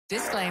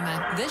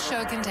Disclaimer, this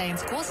show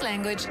contains coarse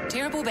language,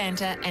 terrible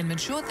banter, and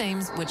mature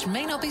themes which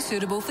may not be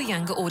suitable for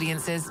younger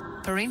audiences.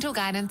 Parental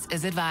guidance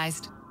is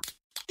advised.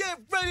 Get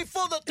ready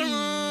for the...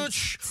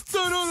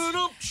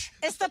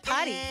 It's the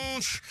party.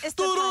 It's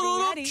the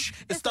party.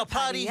 It's the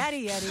party.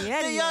 Yaddy, yaddy,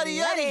 yaddy, Yaddy, yaddy.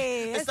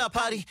 yaddy. It's the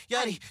party.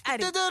 Yaddy.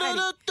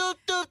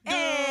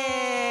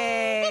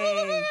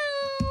 Hey.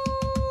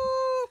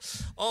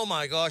 Oh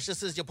my gosh,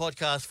 this is your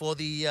podcast for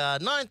the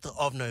 9th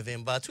of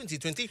November,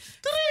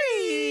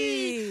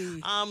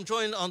 2023. I'm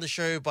joined on the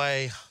show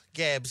by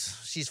Gabs.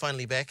 She's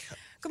finally back.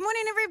 Good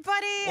morning,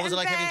 everybody. What was it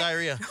like having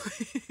diarrhea?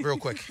 Real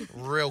quick.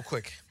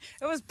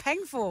 It was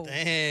painful.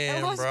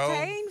 Damn, It was bro.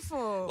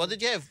 painful. What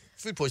did you have?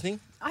 Food poisoning?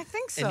 I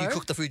think so. And you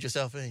cooked the food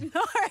yourself, eh?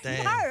 No,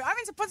 Damn. no. I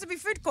went to Ponsonby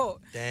Food Court.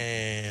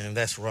 Damn,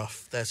 that's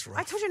rough. I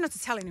told you not to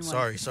tell anyone.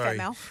 Sorry. Fat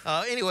mouth.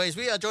 Anyways,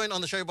 we are joined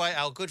on the show by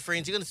our good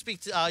friends. You're going to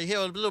hear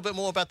a little bit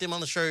more about them on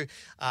the show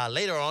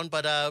later on.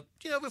 But,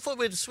 before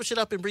we switch it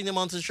up and bring them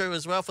onto the show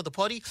as well for the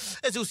party,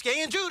 it's Usuke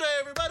and Judah,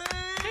 everybody!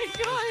 Hey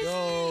guys!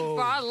 Bro,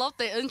 I love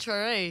that intro,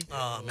 eh?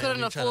 Oh, man,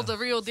 Couldn't afford the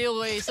real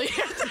deal, eh? So you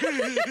have to do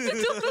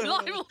the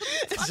live.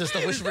 It's just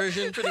a wish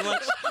version, pretty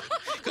much.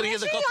 Couldn't get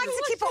the We like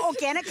to keep it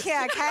organic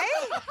here, okay?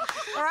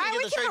 All right,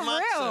 we keep it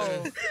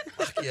real.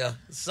 Fuck yeah,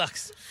 it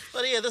sucks.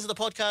 But yeah, this is the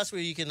podcast where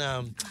you can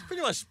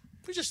pretty much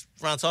we just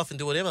rant off and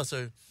do whatever.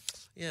 So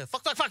yeah,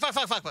 fuck. Whoa.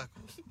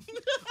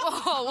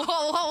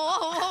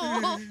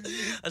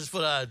 I just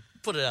put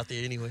it out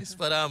there, anyways.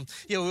 But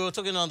we were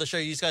talking on the show.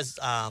 You guys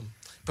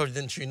probably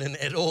didn't tune in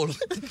at all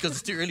because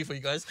it's too early for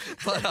you guys.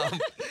 But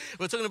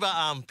we're talking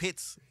about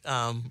pets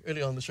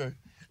earlier on the show.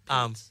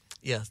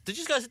 Yeah. Do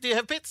you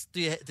have pets?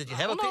 Did you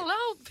have a I'm pet? not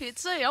allowed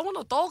pets, eh? I want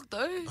a dog,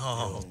 though.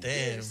 Oh,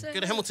 damn. Yeah,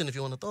 Go to Hamilton if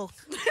you want a dog.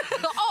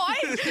 Oh,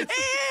 hey! Ew!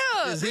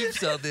 There's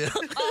heaps out there. I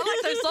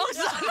like those dogs.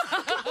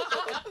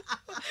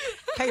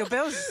 Pay your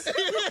bills.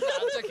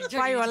 I'm joking.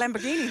 Buy you a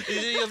Lamborghini.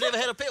 You've never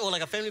had a pet or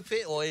like a family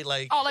pet or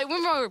like... Oh, like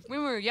when we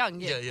were young,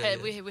 yeah. Yeah.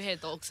 We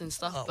had dogs and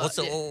stuff. what but,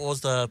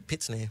 was the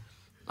pet's name?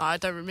 I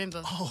don't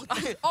remember. Oh,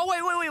 wait.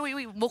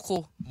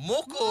 Moko.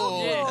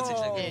 Moko. Yeah. That's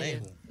actually a good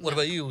name. What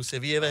about you?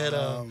 Have you ever had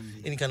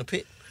any kind of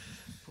pet?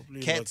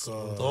 Probably Cats like,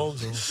 or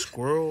dogs? Or...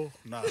 Squirrel?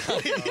 Nah.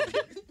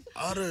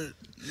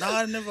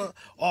 I never.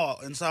 Oh,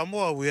 in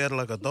Samoa, we had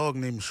like a dog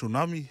named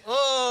Tsunami.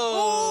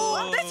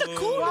 Oh, That's a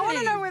cool Well, I want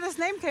to name. know where this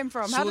name came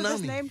from. How did this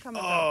Tsunami. name come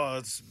about? Oh,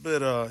 it's a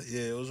bit,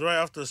 it was right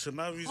after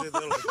tsunamis. And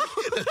they're like,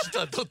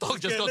 the dog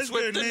just got let's go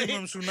swept in name there.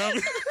 him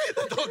Tsunami.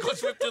 The dog got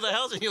swept to the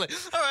house and you're like,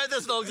 all right,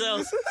 that's dog's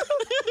house.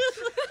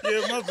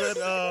 Yeah, my bad.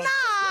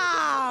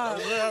 Ah!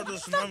 Right after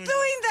Stop tsunami.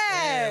 doing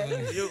that!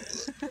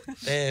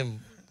 Damn.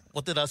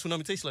 What did our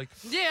tsunami taste like?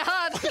 Yeah,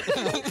 hard.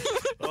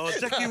 Oh,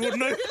 Jackie would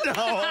know.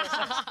 No.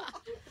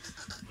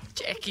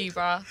 Jackie,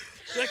 bruh.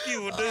 Jackie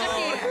would know.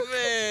 Oh,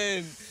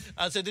 man.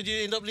 So did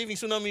you end up leaving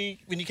Tsunami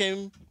when you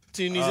came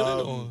to New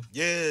Zealand? Or?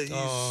 Yeah,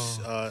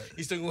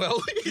 He's doing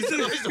well. he's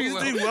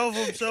doing well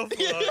for himself.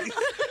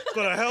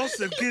 Got a house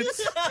and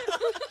kids.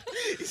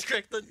 He's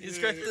cracked it.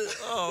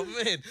 Oh,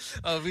 man.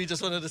 We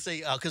just wanted to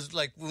say, because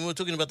like when we were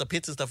talking about the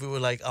pets and stuff, we were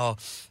like,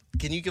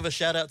 can you give a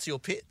shout out to your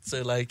pet?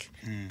 So like,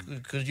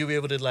 could you be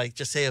able to like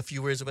just say a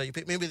few words about your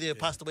pet? Maybe they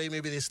passed away,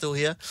 maybe they're still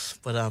here.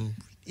 But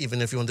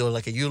even if you want to do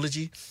like a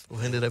eulogy, we'll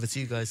hand it over to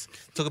you guys.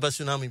 Talk about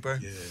Tsunami, bro.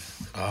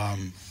 Yeah.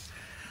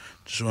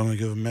 Just want to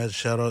give a mad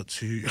shout out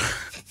to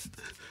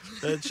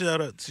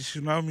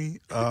Tsunami.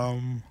 I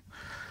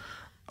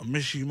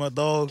miss you, my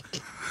dog.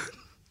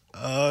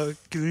 Can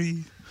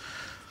we,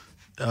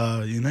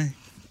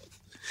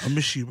 I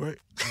miss you, bro.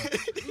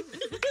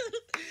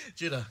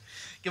 Judah,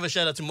 give a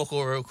shout out to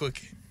Moko real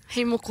quick.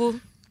 Hey, Moko.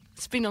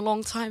 It's been a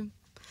long time.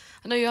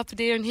 I know you're up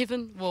there in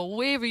heaven. Well,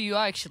 wherever you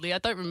are, actually. I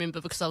don't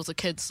remember because I was a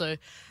kid, so I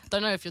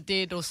don't know if you're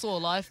dead or still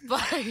alive.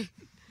 But I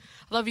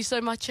love you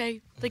so much, eh?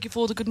 Thank you for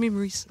all the good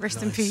memories.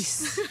 Rest in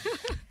peace.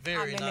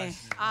 Very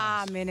nice.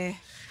 Amen.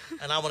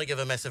 And I want to give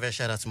a massive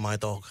shout out to my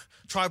dog,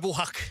 Tribal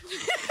Huck.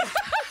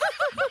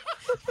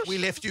 We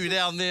left you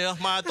down there,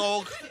 my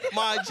dog,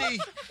 my G.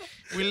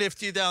 We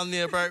left you down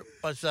there, bro.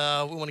 But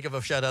we want to give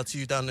a shout out to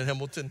you down in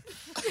Hamilton.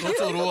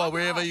 Rotorua,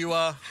 wherever you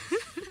are.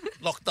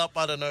 Locked up,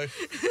 I don't know.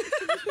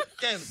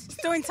 Gams. It's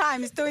doing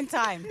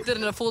time.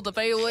 Didn't afford the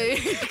bail, eh?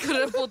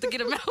 Couldn't afford to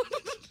get him out.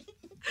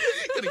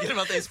 Couldn't get him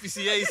out the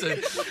SPCA, so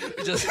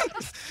we just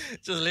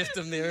left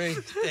him there. Eh?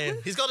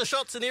 Damn. He's got the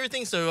shots and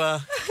everything, so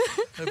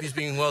hope he's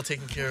being well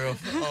taken care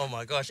of. Oh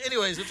my gosh.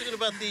 Anyways, we're talking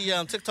about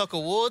the TikTok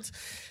Awards.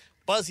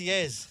 Buzzy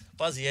Ayers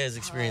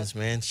experience,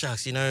 man.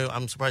 Shucks,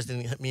 I'm surprised they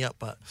didn't hit me up,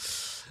 but...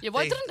 Yeah,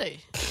 why didn't they?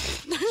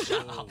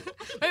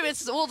 Maybe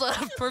it's all the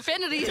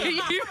profanity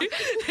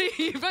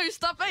you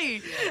post up, eh?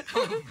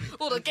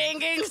 All the gang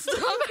stuff,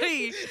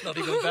 eh? Not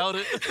even about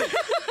it.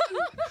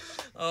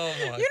 Oh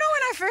my. You know when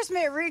I first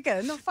met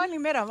Rika, finally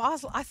met him, I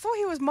thought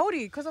he was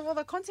Māori because of all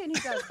the content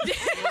he does.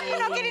 You're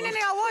not getting any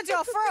awards,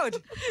 you're a fraud.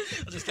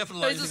 I just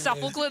capitalized. There's a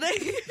South Auckland,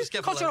 eh? Just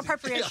Cultural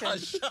appropriation. Yeah,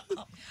 shut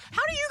up.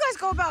 How do you guys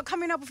go about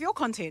coming up with your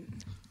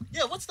content?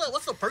 Yeah, what's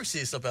the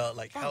process about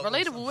like how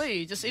Relatable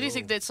way. Just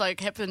anything that's like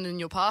happened in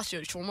your past,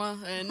 your trauma,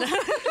 and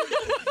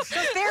So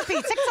therapy.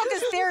 TikTok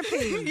is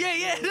therapy.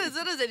 yeah, it is.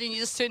 And then you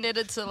just turn that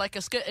into like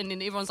a skit, and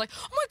then everyone's like,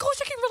 "Oh my gosh,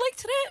 I can relate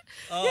to that.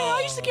 Yeah,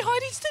 I used to get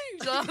Heidi's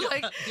too." So I'm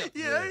like,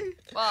 you know,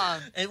 wow.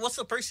 And what's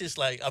the process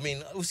like? I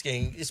mean,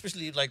 Usgang,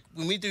 especially like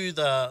when we do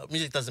the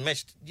music doesn't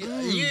match.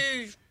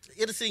 You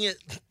editing it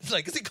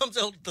like as it comes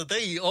out the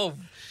day of.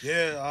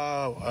 Yeah,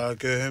 I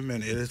go home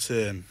and edit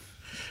it,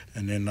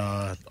 and then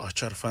I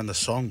try to find the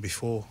song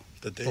before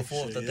the day.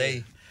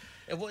 Day.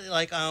 And what,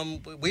 like where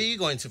are you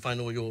going to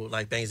find all your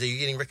like bangs? Are you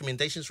getting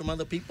recommendations from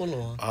other people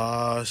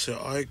or? So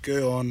I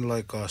go on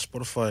like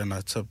Spotify and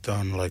I type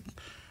down like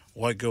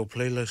white girl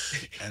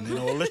playlist, and then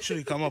I'll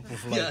literally come up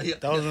with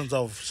like thousands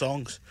of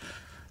songs.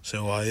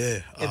 So yeah.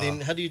 And then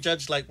how do you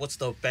judge like what's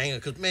the banger?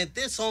 Because man,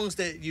 there's songs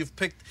that you've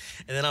picked,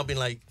 and then I've been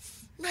like,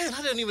 man,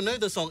 I don't even know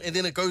the song, and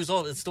then it goes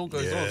off. It still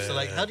goes off. So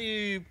like, how do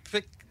you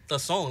pick the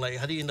song? Like,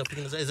 how do you end up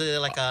picking the song? Is it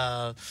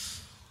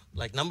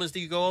like numbers? Do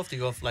you go off? Do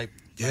you go off like?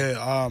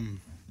 Yeah.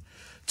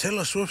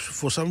 Taylor Swift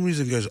for some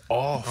reason goes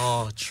off.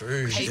 Oh,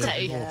 true.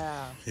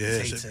 Yeah.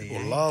 So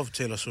people love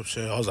Taylor Swift.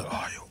 So I was like,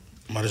 oh,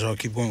 yo, might as well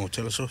keep going with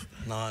Taylor Swift.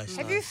 Nice.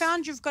 Have you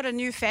found you've got a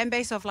new fan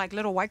base of like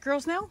little white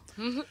girls now?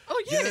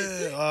 Oh yeah.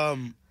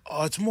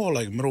 Yeah. It's more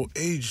like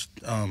middle-aged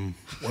white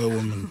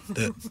women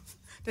that.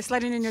 They're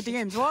sliding in your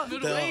DMs. What?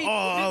 Middle age.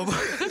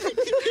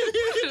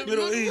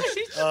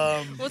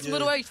 Middle-aged. What's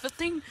middle age?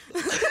 15.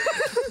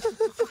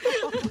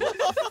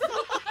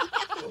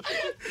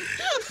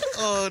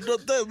 Oh,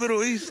 not that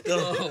Middle East.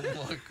 Oh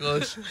my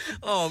gosh.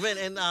 Oh man,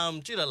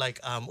 and Judah, like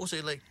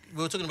also like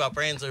we were talking about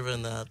brands over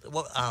in the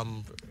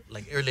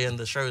like earlier in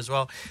the show as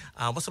well.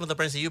 What's some of the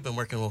brands that you've been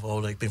working with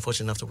or like been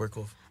fortunate enough to work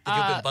with? That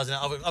you've been buzzing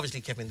out?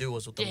 Obviously Kathmandu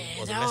was a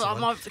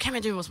massive one.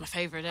 Kathmandu was my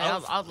favorite.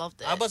 I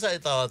loved it. I was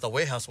at the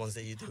warehouse ones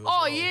that you do. Oh,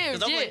 well. yeah,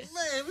 'Cause I'm like,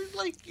 man, we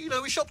like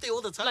we shop there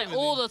all the time. Like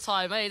all the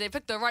time, eh? They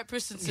picked the right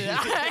person to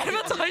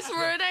advertise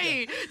for it,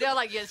 eh? They're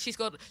like, yeah, she's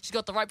got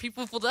the right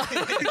people for that.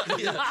 yeah,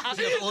 he's got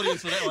the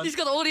audience for that one. He's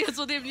got the audience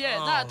with them,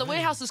 yeah. The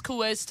warehouse is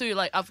cool as too.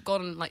 Like I've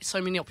gotten like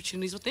so many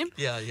opportunities with them.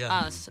 Yeah.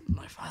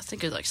 I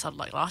think it like started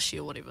like last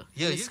year or whatever.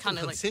 Yeah, it's you can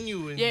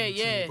continue.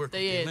 Yeah. Work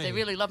They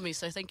really love me,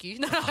 so thank you.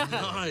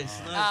 Nice.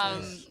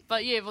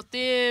 But yeah, with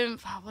them,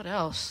 what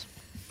else?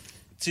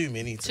 Too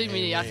many.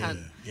 I can't.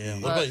 Yeah.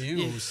 What about you?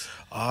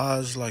 Yeah.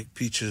 It's like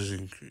peaches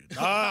and cream.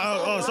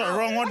 Sorry,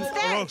 wrong one. What's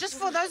that? Wrong. Just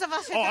for those of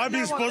us who don't I've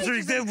been know what sponsoring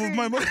peaches them and with cream-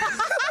 my money.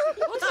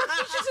 What's that?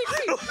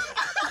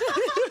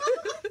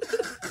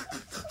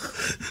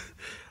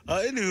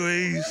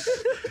 Anyways,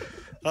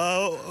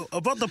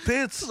 about the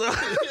pets.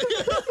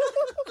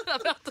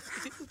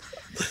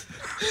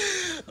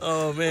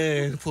 Oh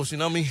man, poor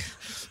tsunami.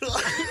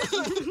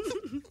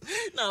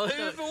 No, who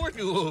have you been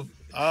working with?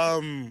 Oh,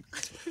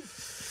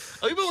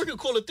 you've been working with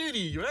Call of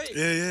Duty, right?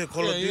 Yeah,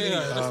 Call of Duty.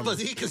 Yeah, that's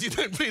fuzzy because you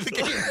don't play the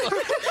game.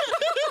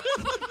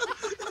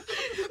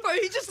 Bro,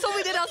 he just told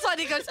me that outside.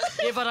 He goes,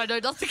 yeah, but I know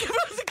nothing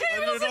about the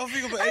game. I know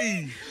nothing about.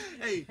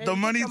 Hey, the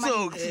money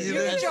talks. You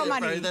get your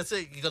money. Bro, that's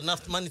it. You got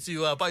enough money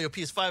to buy your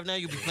PS5 now.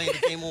 You'll be playing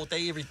the game all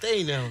day, every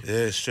day now.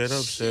 Yeah, straight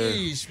up, sir.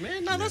 Jeez,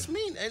 man, no, that's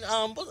mean. And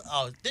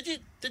did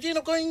you end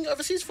up going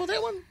overseas for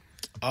that one?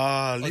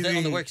 Leaving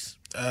on the works.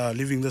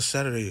 Leaving this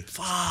Saturday.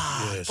 Fuck,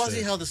 Yeah,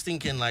 fuzzy so- how this thing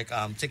can like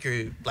take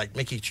you like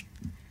make you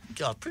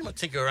pretty much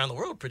take you around the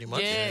world pretty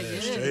much. Yeah.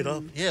 Straight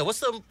up. Yeah, what's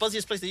the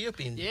buzziest place that you've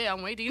been? Yeah,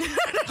 I'm waiting.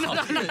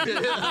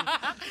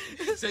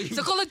 So you-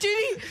 So Call of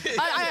Duty,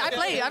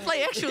 I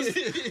play actuals.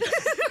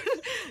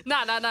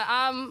 Nah.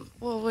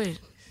 Well, wait.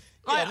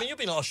 Yeah, I mean, you've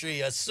been to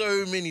Australia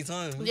so many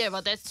times. Yeah,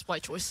 but that's by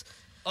choice.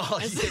 Oh,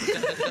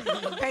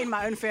 yeah. Paying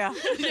my own fare.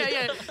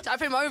 Yeah. I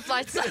pay my own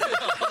flights. You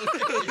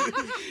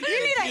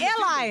need an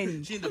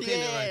airline. She's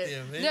independent right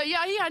there, man. Yeah,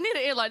 I need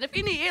an airline. If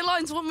any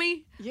airlines want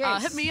me,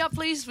 Yes. hit me up,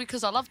 please,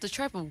 because I love to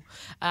travel.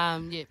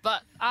 Yeah,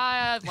 but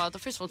the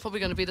first one's probably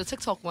going to be the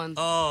TikTok one.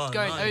 Oh,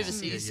 going nice.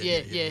 overseas.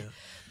 Yeah. Yeah.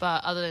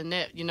 But other than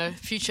that,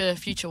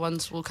 future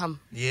ones will come,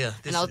 Yeah,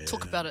 and I'll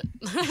talk about it.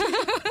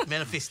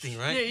 manifesting,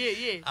 right?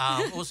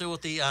 Yeah. Also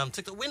with the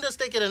TikTok, when does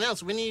that get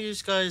announced? When are you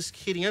guys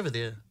heading over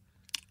there?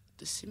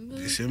 December.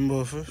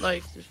 December.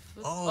 Like.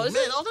 Oh, is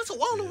man, it? that's a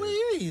while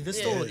away. That's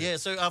still, yeah.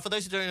 So for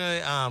those who don't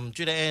know,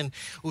 Judah and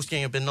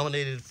Usgang have been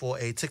nominated for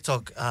a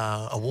TikTok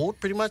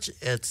award. Pretty much,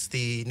 it's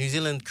the New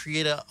Zealand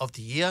Creator of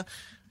the Year.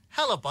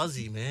 Hella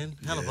buzzy, man.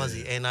 Hella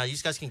buzzy. And you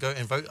guys can go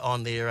and vote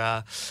on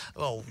their.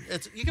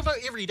 You can vote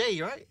every day,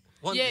 right?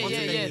 Once a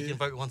day, you can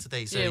vote once a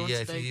day. So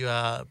if you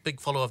are a big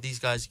follower of these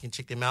guys, you can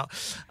check them out.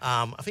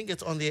 I think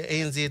it's on their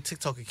ANZ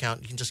TikTok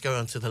account. You can just go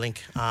onto the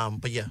link.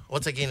 But yeah,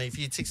 once again, if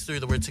you text through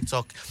the word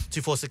TikTok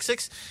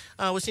 2466,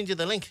 we'll send you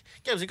the link.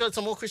 Gabs, you got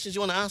some more questions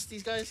you want to ask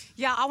these guys?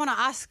 Yeah, I want to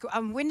ask,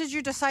 when did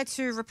you decide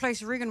to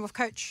replace Regan with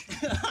Coach?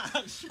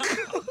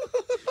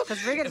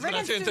 Because Regan, When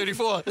I turned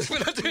 34,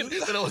 when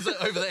I was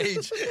over the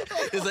age.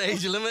 There's an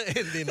age limit.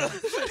 And then,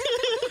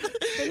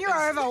 then you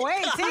were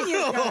overweight 10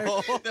 years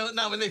ago.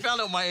 no, when they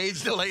found out my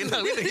age, they're like,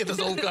 no, we need to get this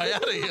old guy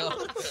out of here.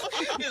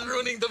 He's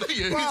ruining the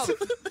videos. Well,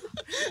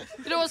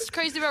 You know what's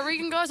crazy about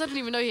Regan, guys? I didn't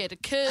even know he had a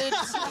kid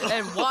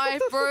and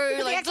wife, bro.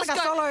 He Like, acts this like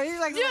a guy, solo. He's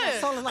like Yeah. a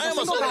solo, like I a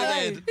almost single thought guy.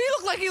 he eh? did. he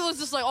looked like he was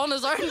just like on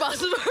his own bus,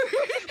 bro.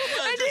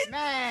 And then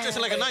Man. Just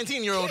like a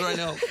 19-year-old right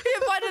now. he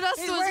invited us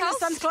He's to his wearing his house.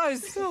 son's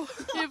clothes.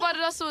 He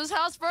invited us to his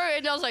house, bro,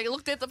 and I was like,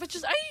 looked at the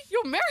pictures. Hey,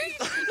 you're married?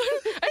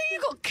 Hey, you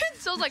got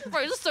kids? I was like,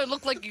 bro, this don't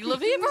look like you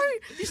live here, bro.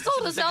 You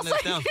stole his house.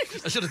 Taking those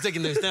down. I should have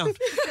taken those down.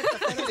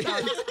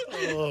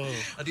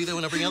 I do that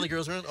when I bring other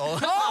girls around. Oh,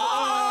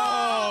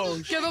 Oh,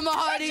 give him a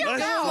hearty, give him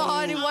a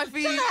hearty,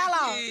 wifey.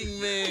 dang,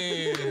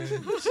 man.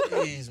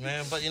 Jeez,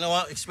 man. But you know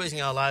what?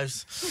 Exposing our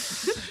lives.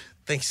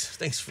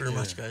 Thanks very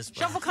much, guys.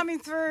 Sean for coming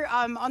through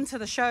onto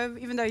the show,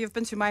 even though you've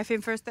been to my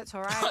FM first, that's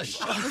all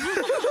right.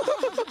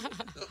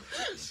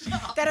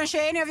 They don't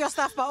share any of your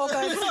stuff, but all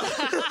good.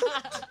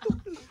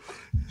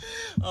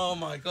 Oh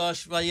my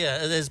gosh! But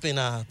yeah, it has been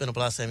a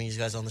blast having you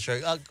guys on the show.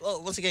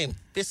 Once again,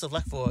 best of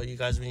luck for you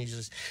guys when you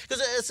just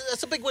because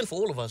it's a big win for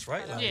all of us,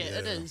 right? Like, Yeah,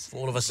 it is. for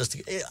all of us. Just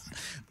to,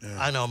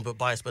 I know I'm a bit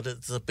biased, but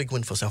it's a big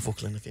win for South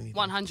Auckland, if anything.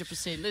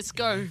 100%. Let's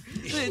go.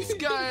 Let's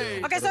go.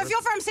 Okay, so if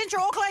you're from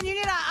Central Auckland, you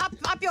need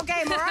to up your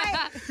game, all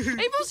right?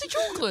 Hey, what's the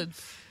chocolate?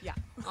 Yeah.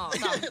 Oh,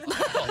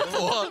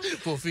 no.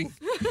 Poor thing.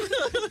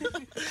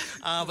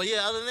 But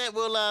yeah, other than that,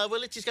 we'll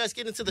let you guys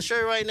get into the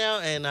show right now.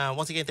 And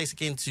once again, thanks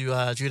again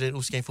to Judah and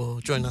Ulfskein for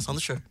joining us on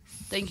the show.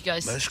 Thank you,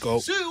 guys. Let's go.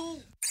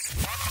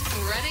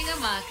 Running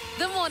amok.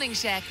 The Morning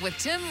Shack with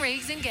Tim,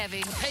 Riggs and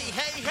Gabby. Hey,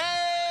 hey,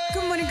 hey!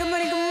 Good morning, good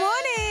morning, good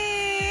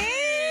morning.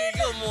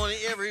 Good morning,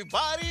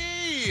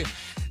 everybody.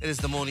 It is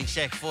the Morning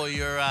Shack for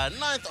your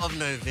 9th of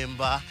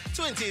November,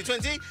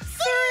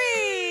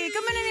 2023.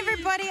 Good morning,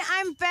 everybody.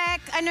 I'm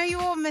back. I know you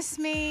all miss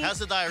me. How's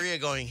the diarrhea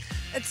going?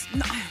 It's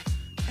not.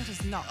 It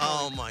is not.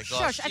 Oh good. my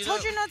gosh. Shush, I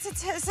told you not to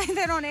say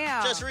that on air.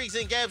 Just Riggs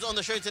and Gabs on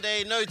the show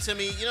today. No,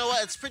 Timmy. You know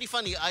what? It's pretty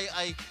funny.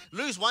 I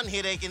lose one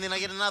headache and then I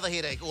get another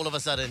headache all of a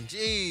sudden.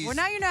 Jeez. Well,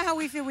 now you know how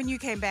we feel when you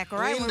came back, all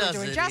right? When We were does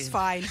doing it just end?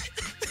 fine.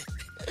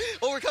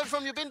 Oh, recovered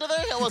from your bender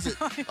though? How was it?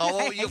 Oh,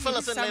 well, you'll fill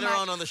us in So later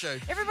much. on the show.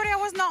 Everybody, I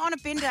was not on a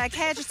bender,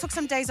 okay? I just took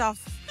some days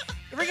off.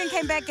 Regan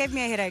came back, gave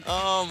me a headache.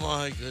 Oh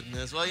my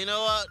goodness. Well, you know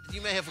what?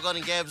 You may have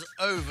forgotten Gabs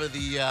over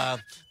the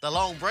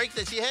long break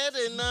that she had,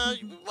 and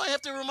you might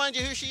have to remind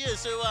you who she is.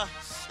 So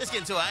let's get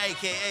into our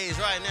AKAs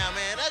right now,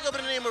 man. I go by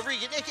the name of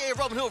Regan, AKA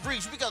Robin Hood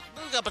Riggs. We got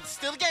to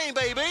steal the game,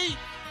 baby.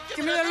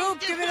 Give me the loop,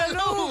 give me the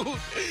loop.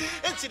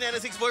 It's your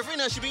Nana's ex-boyfriend.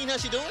 How's she been?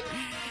 How's she doing?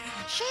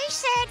 She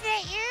said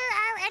that you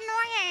are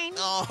annoying.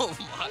 Oh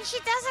my. She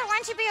doesn't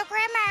want to be your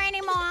grandma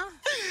anymore.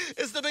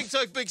 It's the Big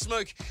Toke Big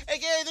Smoke,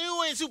 aka the new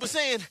Wayne Super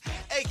Saiyan,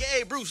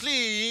 aka Bruce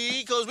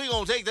Lee, cause we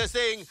gonna take this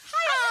thing.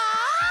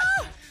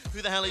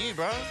 Who the hell are you,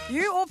 bro?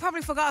 You all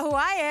probably forgot who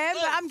I am,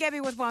 but I'm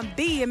Gabby with one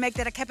B and make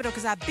that a capital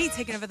because I be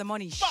taking over the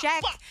Morning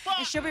Shack.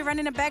 And she'll be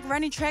running the back,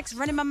 running tracks,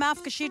 running my mouth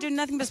because she do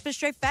nothing but spit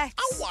straight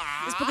facts.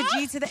 Let's put a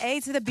G to the A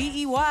to the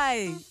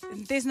B-E-Y.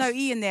 There's no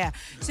E in there.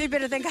 So you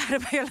better think how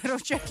to be a little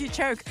jerky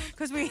joke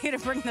because we're here to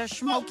bring the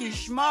smoky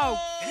smoke.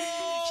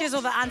 She has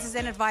all the answers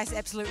and advice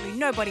absolutely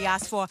nobody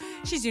asked for.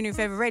 She's your new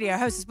favorite radio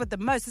hostess with the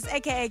most. It's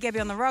AKA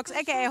Gabby on the Rocks,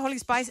 AKA Holy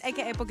Spice,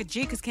 AKA Booker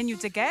G, because can you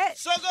dig it?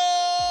 So go!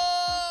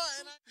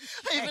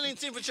 How you feeling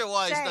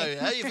temperature-wise, Shay.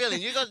 though? How you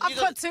feeling? I've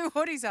got 2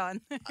 hoodies on.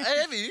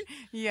 Have you?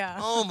 Yeah.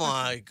 Oh,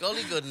 my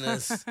golly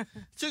goodness.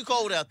 Too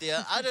cold out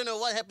there. I don't know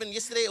what happened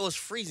yesterday. It was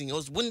freezing. It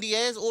was windy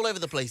as all over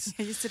the place.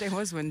 Yesterday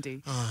was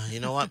windy. You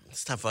know what?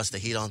 It's time for us to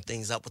heat on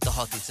things up with the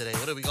hottie today.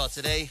 What do we got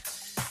today?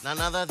 None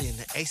other than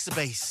Ace of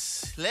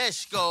Base.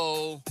 Let's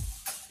go.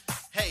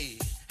 Hey,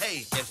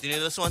 Gabs, do you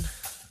know this one?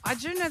 I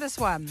do know this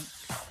one.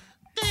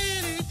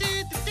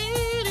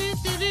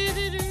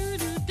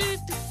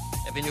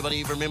 If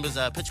anybody remembers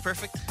Pitch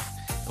Perfect,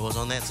 it was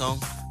on that song.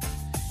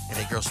 And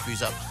that girl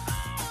spews up.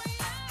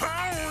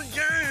 Oh,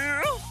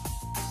 yeah.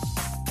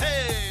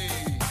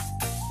 Hey.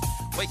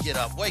 Wake it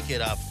up, wake it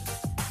up.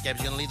 Gabs,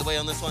 you gonna lead the way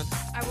on this one?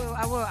 I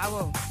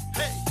will.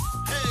 Hey.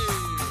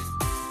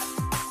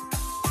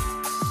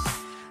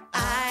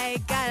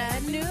 I got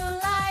a new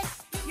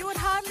life. You would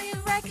hardly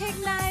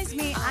recognize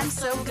me. I'm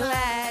so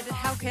glad.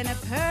 How can a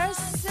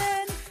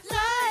person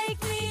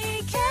like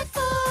me care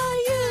for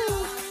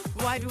you?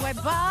 Why do I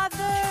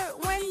bother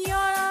when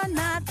you're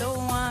not the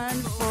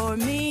one for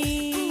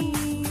me?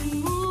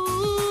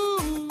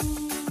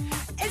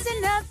 Is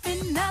enough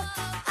enough?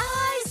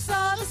 I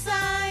saw the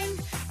sign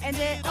and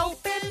it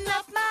opened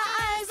up my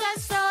eyes. I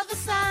saw the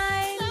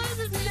sign.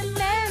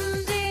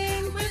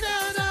 Demanding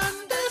without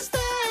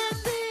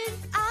understanding.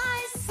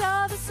 I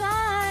saw the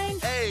sign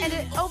Hey. and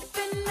it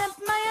opened up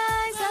my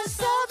eyes. I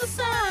saw the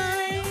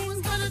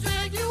sign. Gonna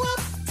drag you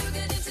up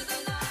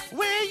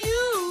where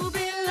you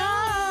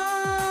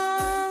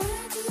belong.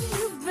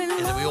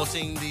 And then we all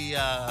sing the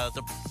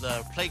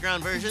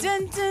playground version.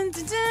 Dun, dun,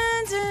 dun,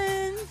 dun,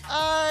 dun.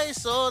 I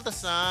saw the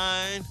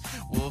sign.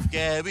 Wolf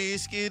Gabby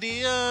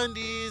Skitty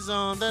Undies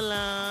on the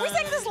line. We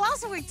sang this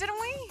last week, didn't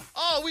we?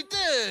 Oh, we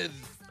did.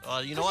 Oh,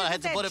 you know what? I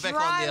had to That put it back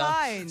dry on there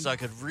line. so I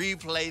could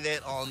replay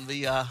that on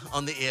the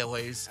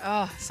airwaves.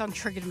 Oh, song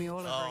triggered me all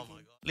over Oh again. my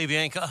God, Lee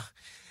Bianca,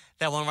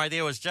 That one right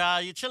there was Ja.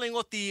 You're chilling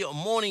with the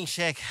Morning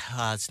Shack.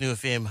 It's New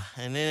FM.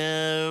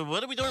 And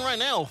what are we doing right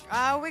now?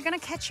 We're going to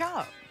catch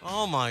up.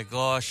 Oh my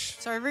gosh.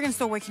 Sorry, Regan's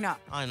still waking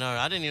up. I know.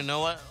 I didn't even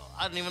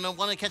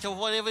want to catch up with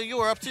whatever you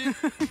were up to.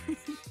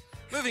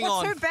 Moving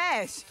What's on. so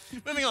bad?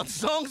 Moving on.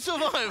 Song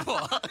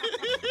Survivor.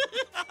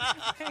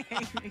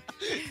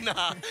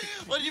 Nah.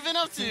 What have you been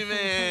up to,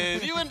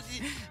 man? You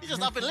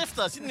just up and left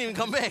us. You didn't even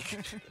come back.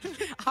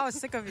 I was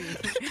sick of you.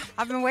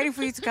 I've been waiting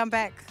for you to come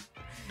back.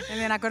 And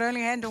then I could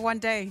only handle one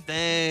day.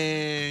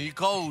 Dang. You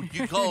cold.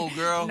 You cold,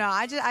 girl. No,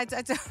 I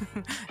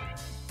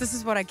this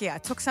is what I get. I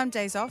took some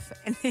days off,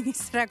 and then he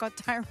said I got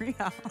diarrhea.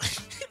 I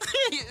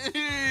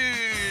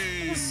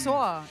was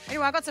sore.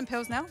 Anyway, I got some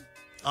pills now.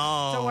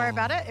 Oh. Don't worry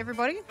about it,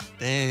 everybody.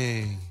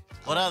 Dang.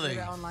 What are they?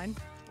 They're online.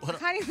 What- I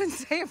can't even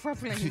say it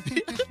properly.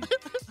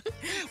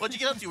 What'd you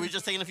get up to? Were you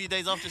just taking a few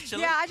days off, just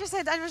chilling? Yeah, I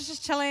was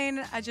just chilling.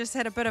 I just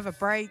had a bit of a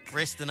break.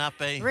 Resting up,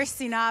 eh?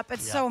 Resting up.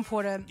 It's so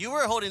important. You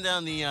were holding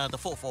down the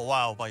fort for a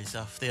while by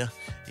yourself there.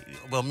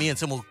 Well, me and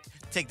Tim will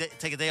take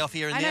a day off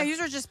here and I there. know,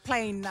 you were just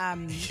playing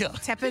Yeah.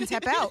 tap in,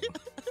 tap out.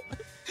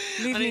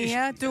 Leave me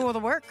here, do all the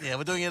work. Yeah,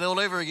 we're doing it all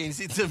over again.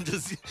 See, Tim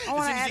just, as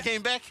soon as he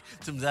came back,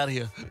 Tim's out of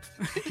here.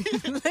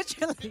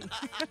 Literally.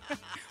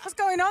 What's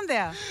going on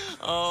there?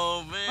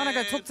 Oh, man. I want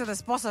to go talk to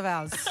this boss of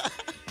ours.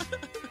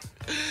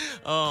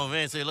 Oh,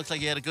 man. So it looks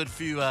like you had a good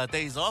few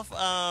days off.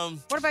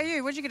 What about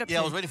you? What'd you get up to?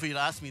 Yeah, I was waiting for you to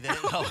ask me that. I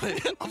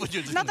thought you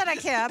were just Not that I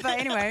care, but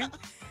anyway. No,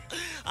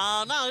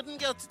 I didn't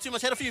get up to too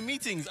much. I had a few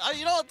meetings.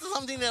 You know what?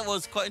 Something that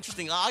was quite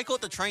interesting. I caught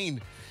the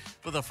train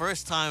for the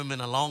first time in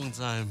a long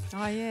time.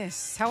 Oh,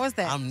 yes. How was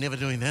that? I'm never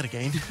doing that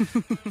again.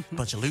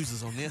 Bunch of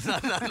losers on there.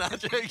 No,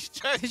 jokes.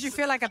 Did you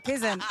feel like a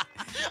peasant?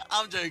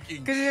 I'm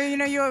joking. Because,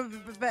 you're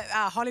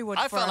Hollywood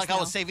I for felt us like I now.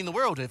 was saving the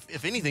world,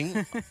 if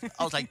anything.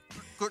 I was like,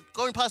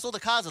 going past all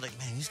the cars, I was like,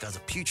 man, these guys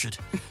are putrid.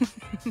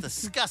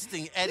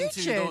 Disgusting, adding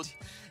to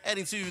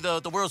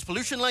the world's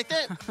pollution like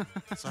that.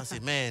 So I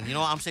said, man, you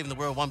know what? I'm saving the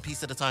world one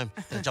piece at a time.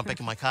 Then I jumped back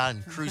in my car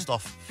and cruised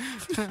off.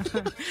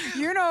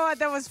 You know what?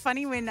 That was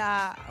funny when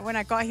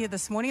I got here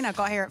this morning. I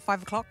got here at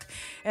 5 o'clock,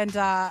 and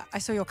I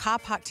saw your car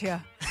parked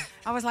here.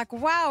 I was like,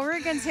 wow,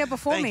 Regan's here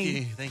before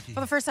me. Thank you. For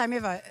the first time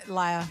ever.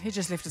 Liar. He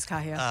just left his car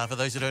here. For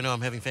those who don't know,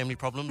 I'm having family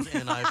problems,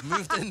 and I've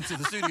moved into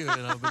the studio,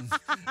 and I've been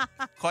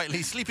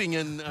quietly sleeping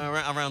in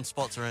around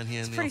spots around here.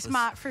 It's in the pretty office.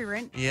 smart. Free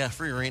rent. Yeah,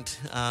 free rent.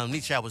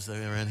 Need showers though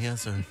around here,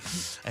 so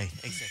hey,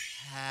 except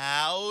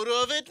out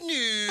of it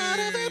news. Out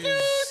of it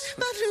news.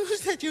 The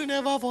news that you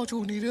never thought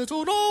you needed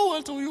to know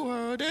until you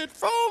heard it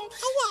from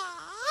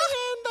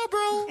and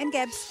bro. And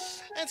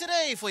Gabs. And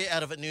today, for your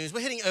out of it news,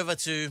 we're heading over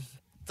to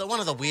one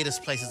of the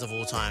weirdest places of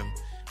all time,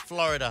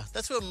 Florida.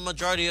 That's where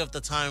majority of the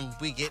time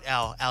we get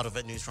our out of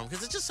it news from,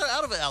 because it's just so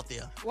out of it out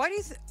there. Why do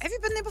you have you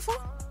been there before?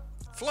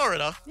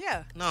 Florida?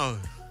 Yeah. No.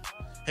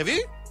 Have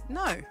you?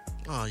 No.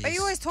 Oh, yes. But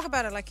you always talk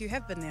about it like you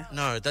have been there.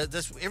 No,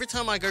 that's every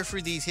time I go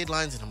through these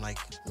headlines and I'm like,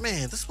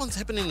 man, this one's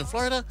happening in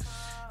Florida.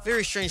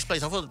 Very strange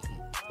place. I thought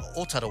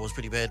Otara was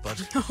pretty bad,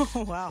 but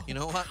Oh, wow. you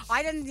know what?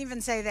 I didn't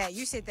even say that.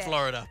 You said that.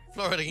 Florida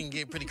can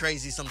get pretty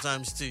crazy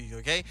sometimes too,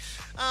 okay?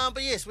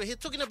 But yes, we're here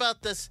talking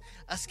about this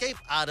escape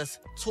artist,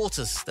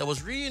 Tortoise, that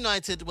was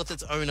reunited with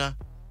its owner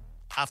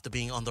after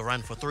being on the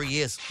run for 3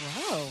 years.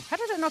 Wow. How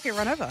did it not get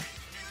run over?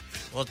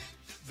 Well,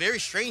 very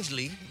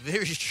strangely,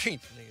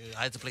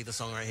 I had to play the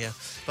song right here,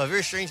 but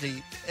very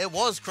strangely, it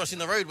was crossing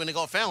the road when it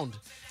got found.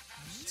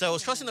 So it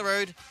was crossing the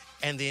road,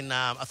 and then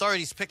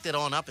authorities picked it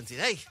on up and said,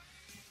 hey,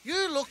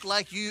 you look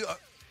like you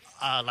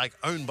are like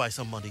owned by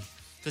somebody.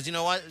 Because you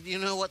know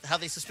what? How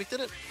they suspected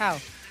it? How?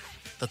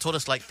 The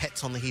tortoise like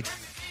pats on the head.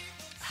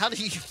 How do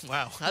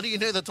you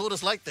know the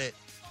tortoise like that?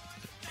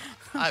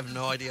 I have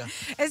no idea.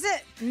 Is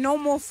it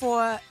normal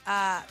for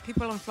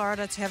people in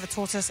Florida to have a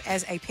tortoise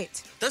as a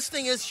pet? This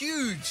thing is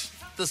huge.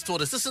 This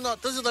tortoise. This are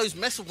those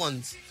massive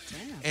ones.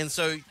 Damn. And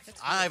so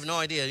I have no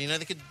idea. You know,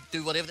 they could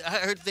do whatever. I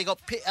heard they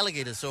got pet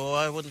alligators, so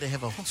why wouldn't they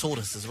have a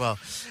tortoise as well?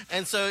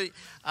 And so,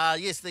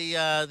 yes,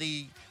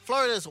 the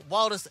Florida's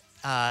wildest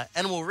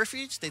animal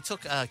refuge, they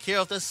took care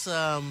of this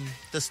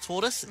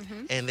tortoise,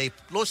 and they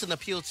launched an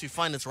appeal to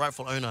find its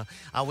rightful owner.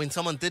 When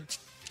someone did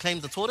claim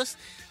the tortoise,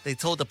 they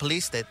told the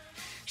police that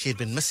she had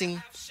been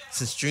missing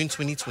since June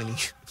 2020.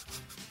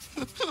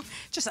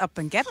 Just up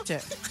and gapped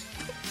it.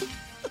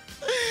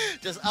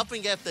 Just up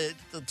and gap, the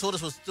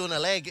tortoise was doing a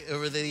lag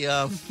over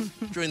the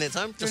during that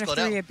time. Just Doing got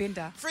a 3-year out.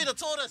 bender. Free the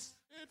tortoise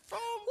from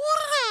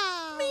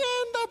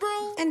Meander,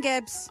 bro. And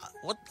Gabs.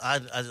 What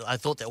I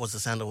thought that was the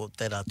sound of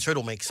that a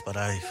turtle makes, but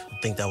I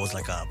think that was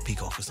like a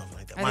peacock or something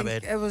like that. I My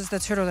think bad. it was the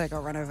turtle that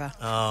got run over.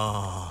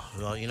 Oh,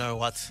 well, you know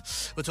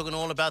what? We're talking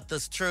all about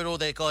this turtle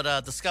that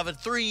got discovered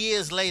 3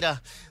 years later.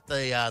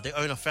 The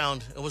owner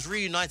found it was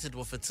reunited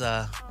with its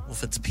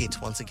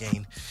pet once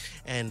again,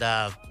 and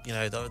you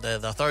know the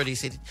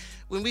authorities said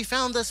when we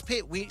found this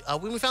pet,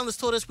 when we found this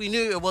tortoise, we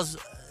knew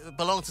it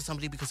belonged to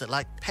somebody because it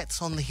liked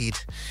pats on the head,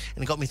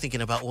 and it got me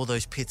thinking about all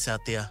those pets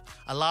out there,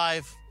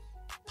 alive,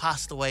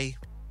 passed away,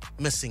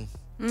 missing.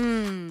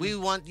 We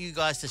want you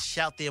guys to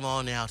shout them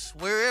on out,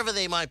 wherever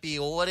they might be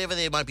or whatever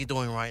they might be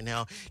doing right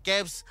now.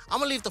 Gabs, I'm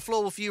going to leave the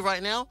floor with you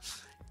right now.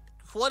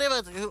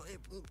 Whatever,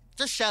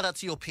 just shout out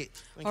to your pet.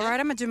 Okay? All right,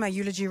 I'm going to do my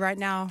eulogy right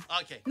now.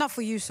 Okay. Not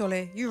for you,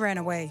 Sole. You ran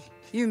away.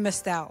 You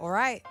missed out, all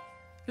right?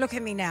 Look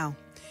at me now.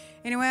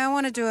 Anyway, I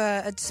want to do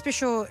a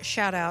special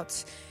shout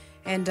out.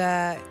 And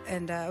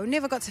we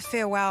never got to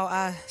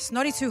farewell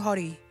Snotty Too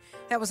Hottie.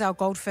 That was our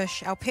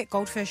goldfish, our pet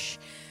goldfish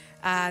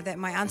that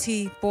my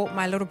auntie bought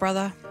my little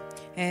brother.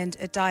 And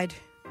it died.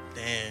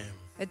 Damn.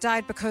 It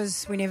died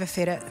because we never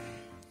fed it.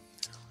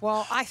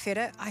 Well, I fed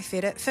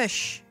it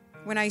fish.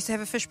 When I used to have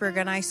a fish burger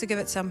and I used to give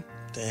it some.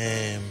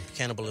 Damn.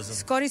 Cannibalism.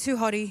 Snotty Too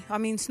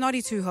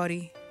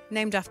Hottie,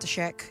 named after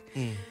Shaq.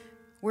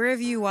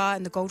 Wherever you are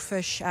in the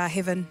goldfish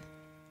heaven,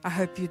 I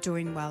hope you're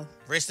doing well.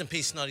 Rest in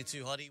peace, Snotty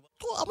Too Hottie.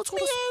 I'm a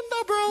tortoise.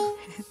 Bro.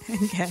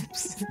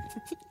 Gaps.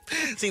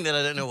 Seeing that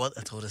I don't know what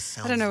a tortoise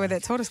sounds I don't know where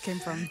like. that tortoise came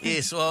from.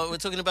 Yes, well, we're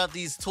talking about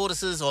these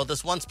tortoises, or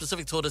this one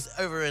specific tortoise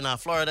over in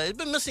Florida. It's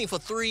been missing for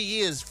 3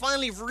 years,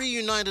 finally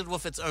reunited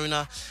with its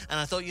owner. And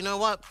I thought, you know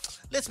what?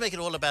 Let's make it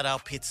all about our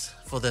pets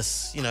for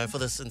this, for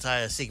this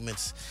entire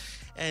segment.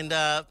 And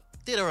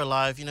dead or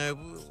alive,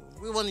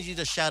 we wanted you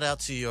to shout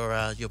out to your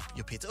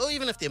pets, or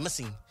even if they're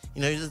missing,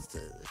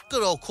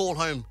 good old call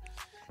home.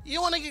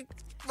 You want to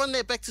run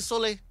that back to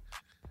Sole?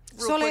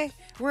 Sole,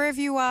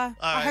 wherever you are,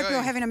 I hope right.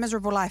 you're having a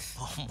miserable life.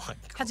 Oh my God.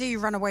 How dare you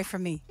run away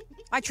from me?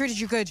 I treated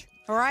you good,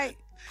 all right?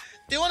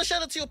 Do you want to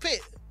shout out to your pet?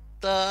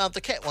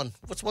 The cat one.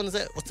 Which one is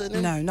that? What's that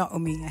name? No, not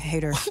Umi. I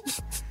hate her.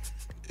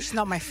 She's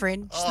not my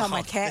friend. She's not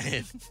my cat.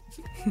 Man.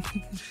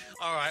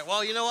 All right.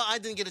 Well, you know what? I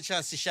didn't get a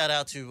chance to shout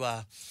out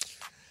to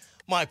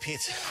my pet.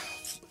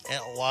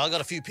 Well, I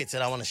got a few pets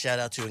that I want to shout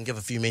out to and give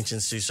a few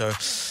mentions to, so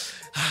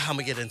I'm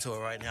going to get into it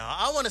right now.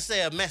 I want to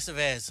say a massive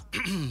ass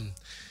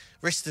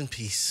rest in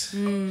peace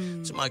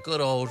to my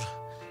good old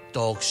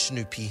dog,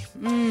 Snoopy.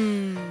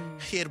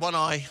 He had one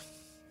eye.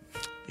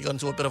 He got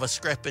into a bit of a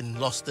scrap and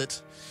lost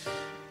it.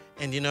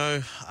 And,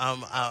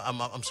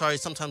 I'm sorry.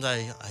 Sometimes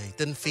I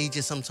didn't feed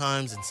you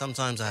sometimes, and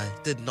sometimes I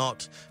did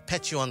not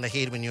pat you on the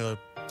head when you were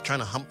trying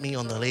to hump me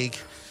on the leg.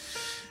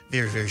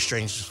 Very, very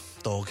strange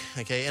dog,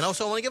 okay? And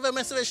also, I want to give a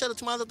massive shout out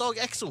to my other dog,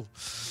 Axel.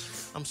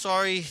 I'm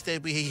sorry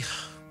that we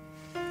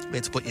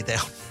had to put you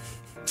down.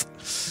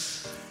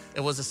 It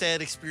was a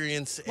sad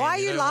experience. Why are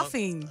you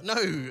laughing? No,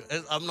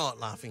 I'm not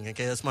laughing,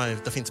 okay? That's my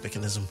defense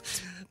mechanism.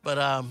 But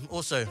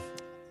also,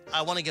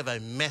 I want to give a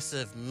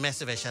massive,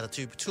 massive shout out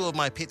to two of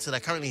my pets that I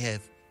currently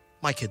have.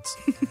 My kids.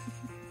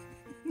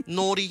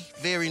 Naughty,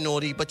 very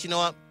naughty, but you know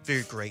what?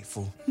 Very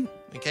grateful,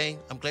 okay?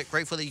 I'm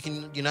grateful that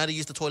you know how to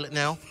use the toilet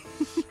now.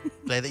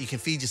 Glad that you can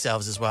feed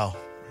yourselves as well.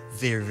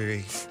 Very,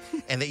 very.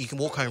 And that you can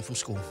walk home from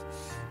school.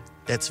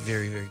 That's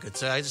very, very good.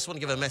 So I just want to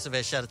give a massive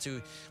shout out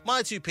to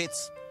my two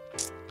pets,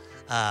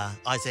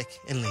 Isaac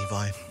and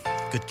Levi.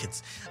 Good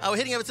kids. We're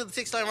heading over to the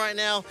text line right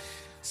now.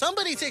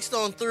 Somebody text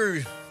on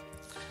through.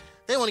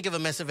 They want to give a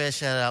massive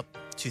shout out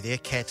to their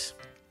cat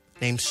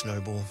named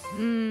Snowball.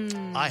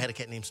 I had a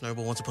cat named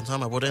Snowball once upon a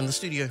time. I brought it in the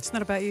studio. It's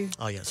not about you.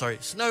 Oh, yeah, sorry.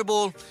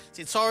 Snowball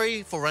said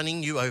sorry for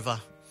running you over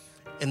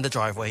in the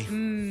driveway.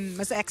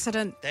 It's an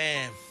accident.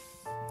 Damn.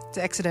 It's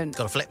an accident.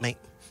 Got a flatmate.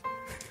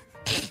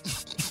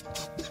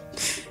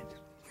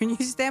 When you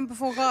stand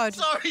before God.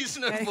 Sorry,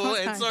 Snowball,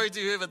 Okay, and sorry to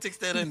whoever texted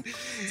that in.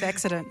 It's an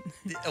accident.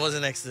 It was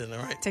an accident, all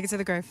right? Take it to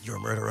the grave. You're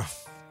a murderer.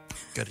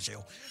 Go to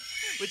jail.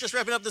 We're just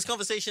wrapping up this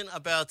conversation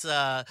about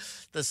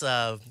this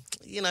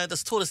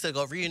tortoise that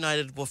got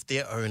reunited with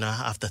their owner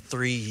after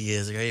 3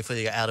 years, okay, for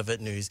the Out of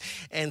It news.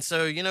 And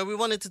so, we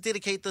wanted to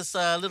dedicate this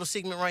little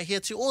segment right here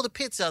to all the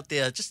pets out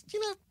there. Just,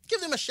 give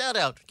them a shout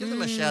out. Give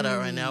them a shout out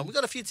right now. We've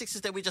got a few texts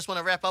that we just want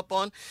to wrap up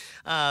on.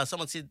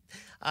 Someone said,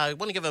 I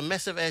want to give a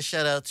massive ass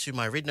shout out to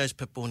my red-nosed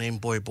pit bull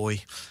named Boy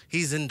Boy.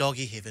 He's in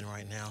doggy heaven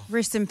right now.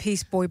 Rest in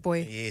peace,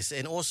 boy. Yes,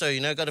 and also,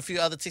 got a few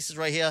other texts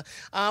right here.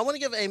 I want to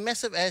give a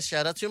massive ass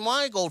shout out to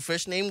my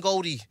goldfish named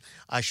Goldie.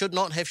 I should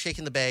not have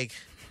shaken the bag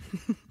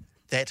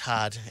that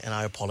hard, and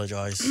I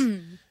apologize.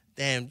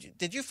 Damn,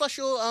 did you flush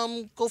your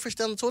goldfish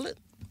down the toilet?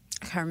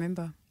 I can't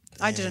remember.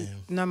 I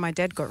didn't know my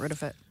dad got rid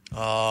of it.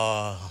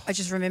 Oh. I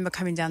just remember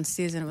coming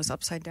downstairs and it was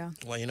upside down.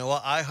 Well, you know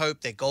what? I hope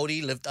that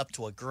Goldie lived up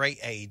to a great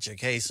age,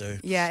 okay? So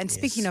yeah, and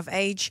speaking of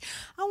age,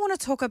 I want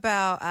to talk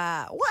about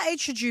what age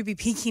should you be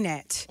peaking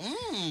at?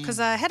 Because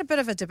I had a bit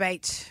of a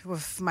debate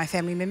with my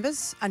family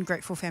members,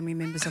 ungrateful family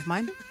members of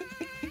mine.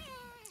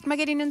 Am I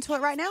getting into it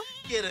right now?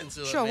 Get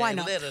into it, Sure, man. why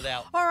not? Let it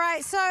out. All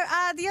right, so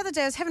the other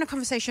day I was having a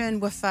conversation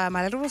with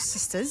my little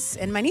sisters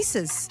and my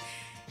nieces.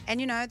 And,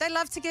 they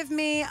love to give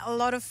me a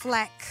lot of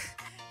flack,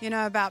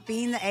 about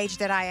being the age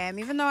that I am.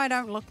 Even though I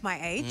don't look my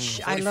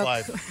age,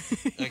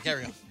 45. No,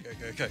 carry on.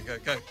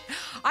 Go.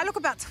 I look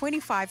about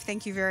 25,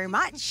 thank you very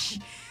much.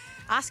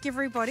 Ask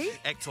everybody.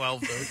 Act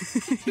 12,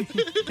 though.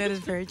 That is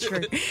very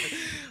true.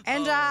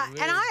 And I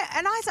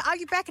had to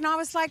argue back, and I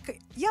was like,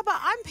 yeah, but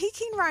I'm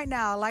peaking right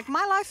now. Like,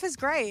 my life is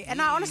great.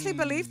 And I honestly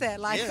believe that.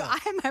 Like, Yeah.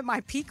 I am at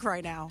my peak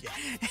right now. Yeah.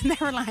 And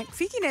they were like,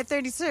 peaking at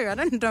 32. I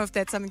don't know if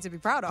that's something to be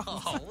proud of.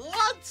 Oh,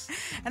 what?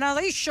 And I was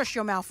like, you shush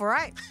your mouth, all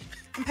right?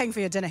 I'm paying for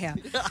your dinner here.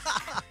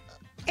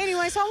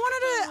 Anyway, so I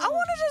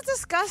wanted to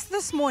discuss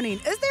this morning.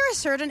 Is there a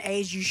certain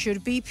age you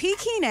should be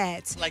peaking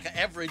at? Like an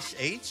average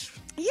age?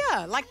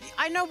 Yeah, like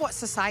I know what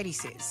society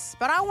says,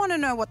 but I want to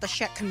know what the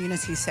Shaq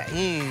community say.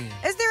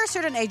 Is there a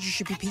certain age you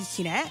should be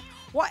peaking at?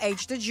 What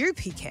age did you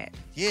peak at?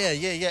 Yeah.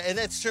 And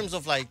that's in terms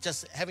of like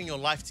just having your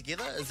life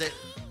together. Is that?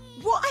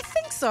 Well, I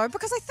think so,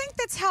 because I think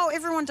that's how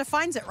everyone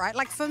defines it, right?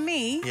 Like for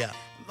me, Yeah.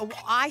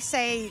 I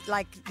say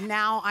like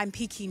now I'm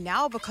peaking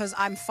now because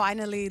I'm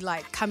finally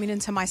like coming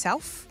into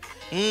myself,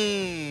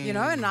 you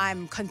know, and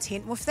I'm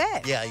content with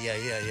that. Yeah.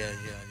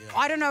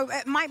 I don't know.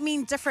 It might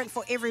mean different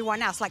for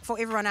everyone else. Like for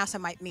everyone else,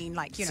 it might mean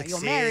like, you know,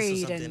 Success you're or married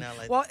something and now,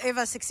 like-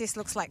 whatever success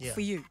looks like Yeah.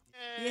 for you.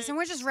 Yes, and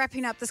we're just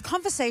wrapping up this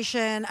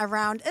conversation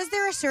around, is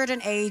there a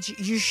certain age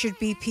you should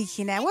be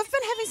peaking at? We've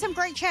been having some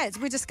great chats.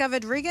 We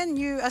discovered, Regan,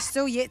 you are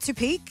still yet to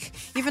peak,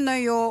 even though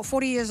you're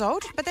 40 years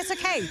old, but that's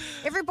okay.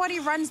 Everybody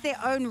runs their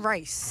own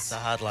race. It's a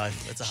hard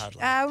life. It's a hard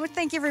life. We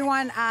thank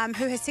everyone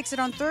who has texted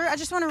on through. I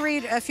just want to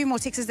read a few more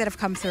texts that have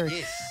come through.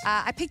 Yes.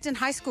 I peaked in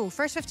high school.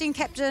 First 15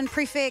 captain,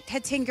 prefect,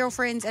 had 10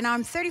 girlfriends, and now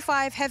I'm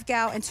 35, have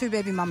gal, and 2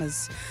 baby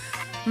mamas.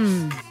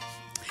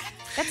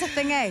 That's a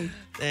thing, eh?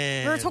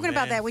 Damn, We were talking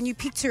about man. that when you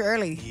peak too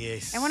early.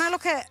 Yes. And when I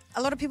look at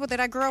a lot of people that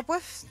I grew up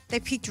with, they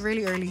peaked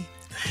really early.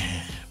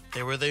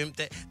 They were them.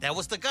 That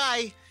was the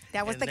guy.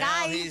 That was And the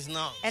now guy. he's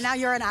not. And now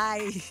you're an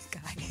I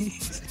guy.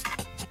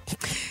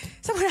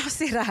 Someone else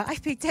said I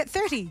peaked at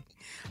 30.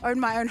 Owned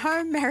my own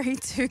home,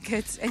 married, 2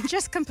 kids, and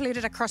just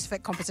completed a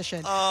CrossFit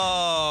competition.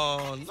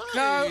 Oh, nice.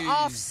 Go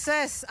off,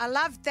 sis. I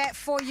love that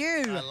for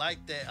you. I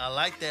like that. I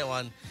like that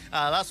one.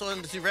 Last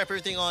one to wrap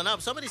everything on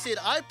up. Somebody said,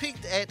 I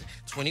peaked at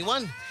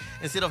 21.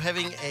 Instead of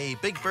having a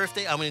big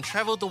birthday, I'm going to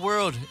travel the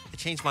world. It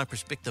changed my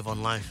perspective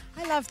on life.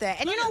 I love that.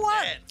 And Look you know at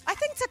what? that. I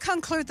think to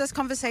conclude this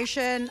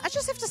conversation, I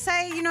just have to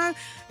say, you know,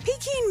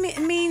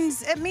 peaking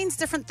means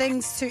different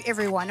things to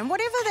everyone. And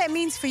whatever that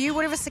means for you,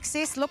 whatever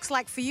success looks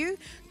like for you,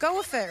 go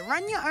with it.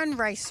 Run your own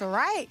race, all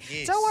right?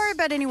 Yes. Don't worry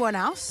about anyone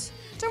else.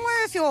 Don't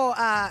worry if you're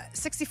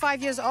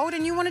 65 years old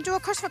and you want to do a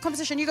CrossFit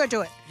competition, you go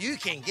do it. You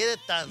can get it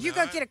done. You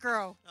go get it,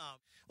 girl.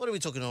 What are we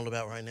talking all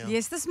about right now?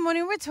 Yes, this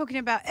morning we're talking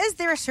about, is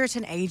there a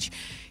certain age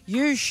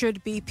you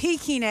should be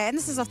peaking at? And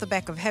this is off the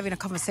back of having a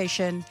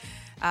conversation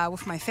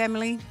with my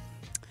family.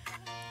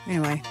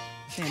 Anyway,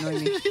 they annoy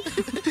me.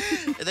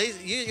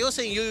 You're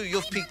saying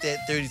you've peaked at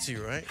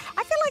 32, right?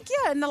 I feel like,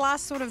 yeah, in the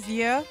last sort of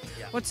year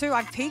Yeah. or two,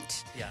 I've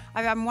peaked. Yeah.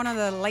 I'm one of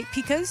the late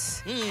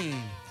peakers.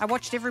 I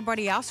watched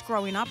everybody else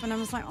growing up and I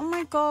was like, oh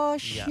my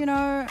gosh, Yeah. you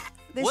know.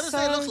 What does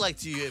that look like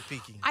to you at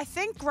peaking? I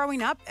think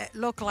growing up, it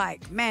looked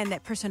like, man,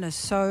 that person is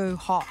so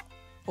hot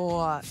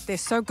or they're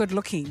so good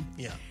looking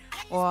Yeah.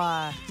 or,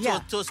 yeah.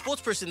 To a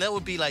sports person, that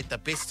would be like the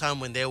best time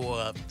when they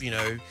were,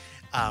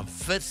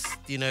 fit,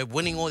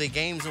 winning all their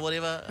games or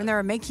whatever. When they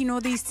were making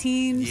all these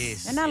teams.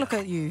 Yes, And now yeah. look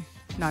at you.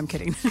 No, I'm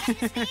kidding.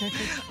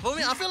 For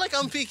me, I feel like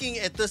I'm peaking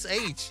at this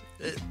age,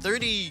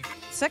 34.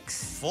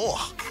 6?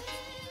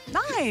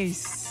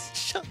 Nice.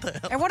 Shut the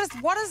hell. And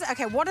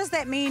what does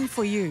that mean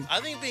for you? I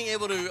think being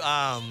able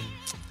to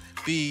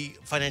be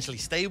financially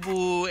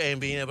stable and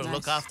being able to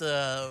look Nice.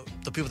 after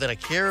the people that I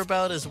care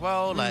about as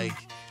well. Like,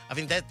 I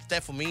think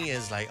that for me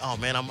is like, oh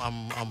man,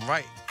 I'm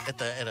right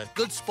at a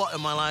good spot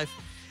in my life,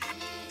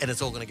 and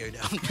it's all gonna go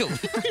downhill.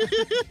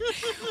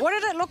 What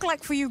did it look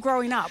like for you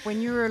growing up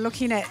when you were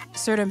looking at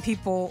certain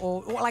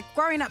people or like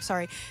growing up,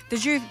 sorry,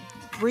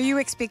 were you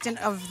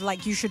expectant of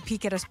like you should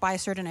peak by a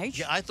certain age?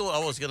 Yeah, I thought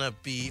I was gonna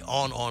be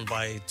on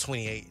by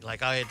 28.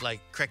 Like I had like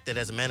cracked it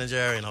as a manager,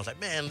 and I was like,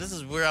 man, this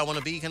is where I want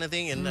to be, kind of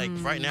thing. And like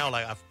right now,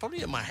 like I'm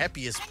probably at my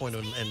happiest point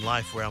in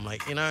life, where I'm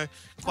like, I love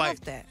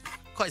quite that.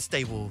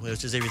 stable.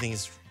 It's just everything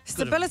is good.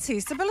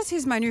 Stability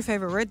is my new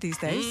favorite word these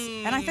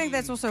days. And I think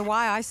that's also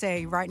why I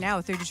say right now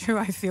at 32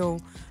 I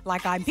feel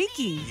like I'm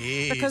peaking.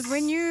 Yes. Because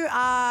when you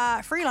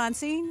are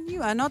freelancing,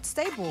 you are not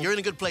stable. You're in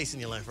a good place in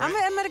your life, right?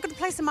 I'm at a good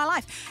place in my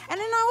life. And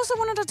then I also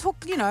wanted to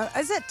talk,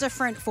 is it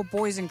different for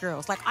boys and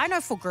girls? Like, I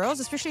know for girls,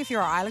 especially if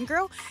you're an island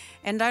girl,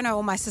 and I know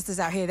all my sisters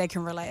out here, they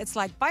can relate. It's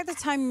like, by the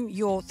time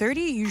you're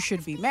 30, you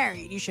should be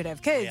married. You should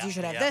have kids. Yeah, you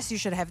should have yeah. this. You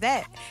should have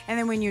that. And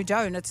then when you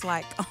don't, it's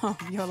like, oh,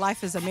 your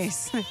life is a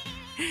mess.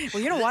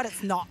 Well, you know what?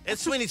 It's not.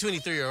 It's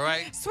 2023, all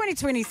right? It's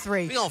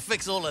 2023. We're gonna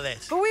fix all of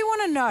that. But we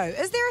want to know,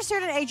 is there a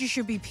certain age you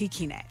should be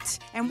peaking at?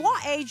 And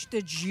what age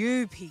did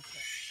you peak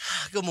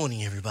at? Good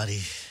morning,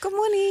 everybody. Good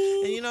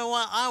morning. And you know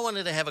what? I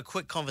wanted to have a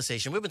quick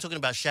conversation. We've been talking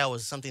about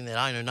showers, something that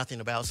I know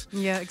nothing about.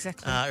 Yeah,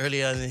 exactly.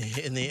 Earlier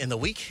in the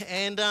week,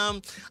 and I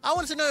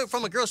wanted to know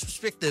from a girl's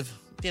perspective.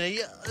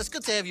 It's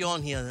good to have you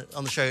on here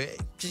on the show.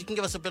 You can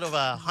give us a bit of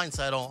a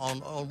hindsight on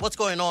what's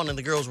going on in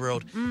the girls'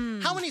 world.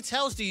 How many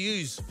towels do you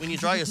use when you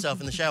dry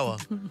yourself in the shower?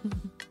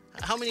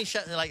 How many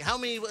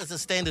is the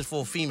standard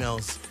for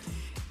females?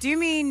 Do you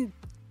mean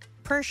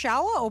per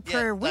shower or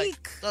per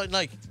week?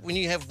 Like when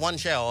you have one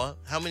shower,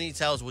 how many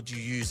towels would you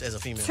use as a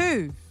female?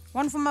 2.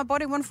 One for my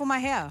body, one for my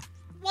hair.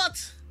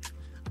 What?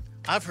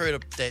 I've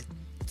heard that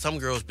some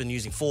girls been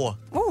using 4.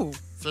 Ooh.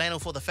 Flannel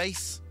for the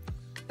face.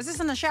 Is this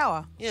in the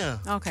shower? Yeah.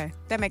 Okay,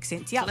 that makes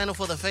sense. Yeah. Flannel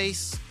for the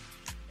face.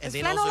 And Is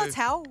then flannel also, a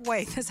towel?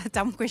 Wait, that's a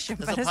dumb question.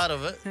 that's but a it's- part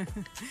of it.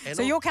 And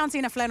So al- you're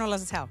counting a flannel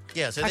as a towel?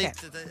 yeah, so Okay.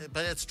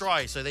 but it's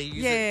dry, so they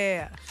use Yeah, it. yeah,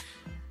 yeah.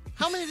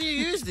 How many do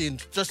you use then?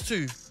 Just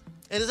 2?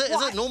 And is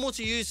Why? it normal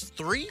to use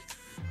 3?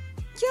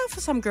 Yeah, for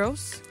some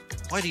girls.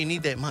 Why do you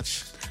need that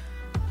much?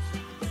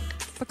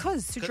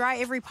 Because to dry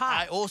every I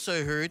part.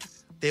 also heard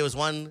there was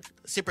one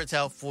separate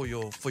towel for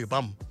your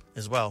bum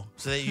as well.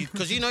 So that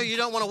because you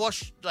don't want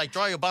to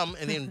dry your bum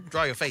and then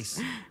dry your face.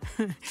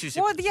 Two separate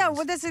Well, yeah, things.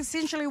 well, that's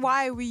essentially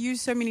why we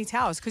use so many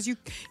towels. Because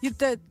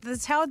the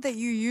towel that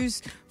you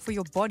use for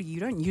your body,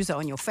 you don't use it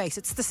on your face.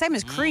 It's the same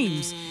as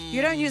creams.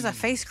 You don't use a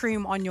face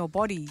cream on your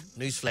body,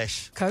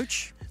 Newsflash: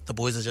 coach. the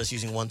boys are just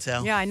using one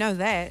towel, Yeah, I know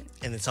that.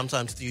 and then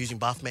sometimes they're using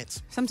bath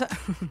mats.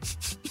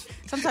 Sometimes,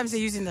 sometimes they're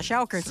using the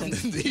shower curtain.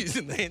 They're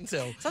using the hand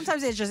towel.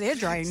 Sometimes they're just air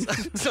drying.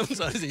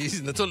 Sometimes they're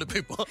using the toilet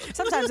paper.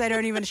 Sometimes they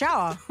don't even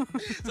shower.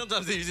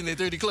 Sometimes they're using their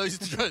dirty clothes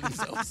to dry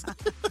themselves.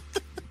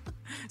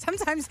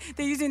 Sometimes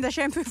they're using the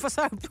shampoo for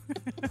soap.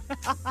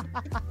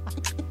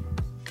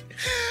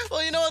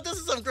 Well, you know what? This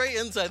is some great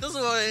insight. This is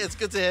why it's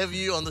good to have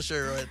you on the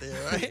show right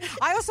there, right?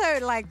 I also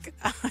I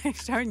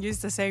don't use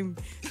the same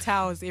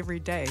towels every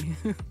day.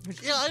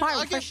 Yeah,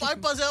 I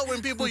buzz out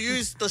when people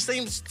use the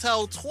same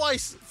towel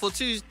twice for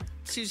two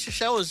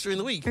showers during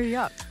the week. Ooh,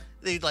 yuck.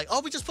 They're like,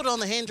 oh, we just put it on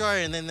the hand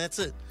dryer and then that's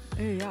it.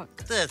 Ooh, yuck.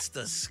 That's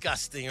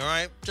disgusting, all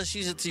right? Just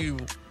use it to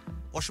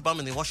wash your bum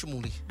and then wash your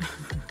moolie.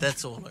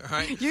 That's all, all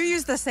right? You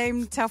use the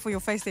same towel for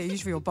your face that you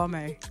use for your bum,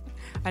 eh?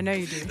 I know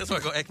you do. That's why I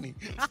got acne.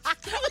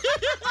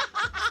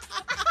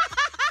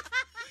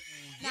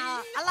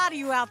 Now, a lot of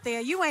you out there,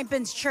 you ain't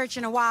been to church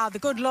in a while. The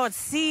good Lord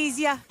sees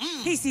you.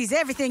 He sees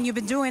everything you've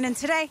been doing. And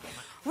today,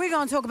 we're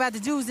going to talk about the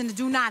do's and the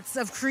do-nots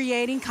of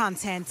creating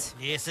content.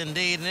 Yes,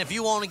 indeed. And if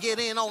you want to get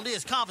in on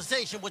this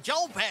conversation with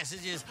your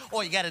passages,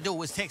 all you got to do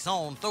is text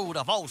on through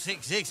the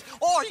 466,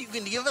 or you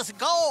can give us a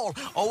call,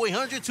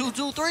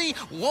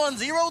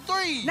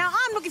 0800-223-103. Now,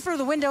 I'm looking through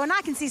the window, and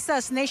I can see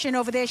Sus Nation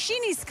over there. She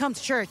needs to come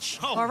to church.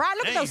 Oh, all right?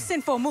 Look at damn. those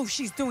sinful moves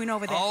she's doing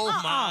over there. Oh,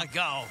 my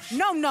gosh.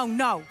 No, no,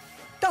 no.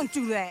 Don't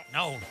do that.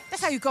 No.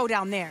 That's how you go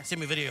down there.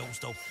 Send me videos,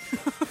 though.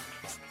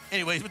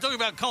 Anyways, we're talking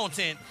about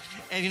content.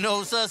 And you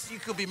know, Sus, you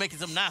could be making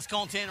some nice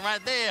content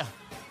right there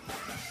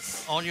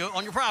on your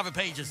private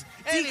pages.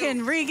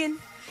 Deacon Regan.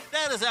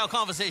 That is our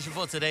conversation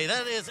for today.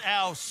 That is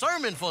our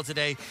sermon for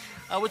today.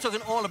 We're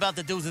talking all about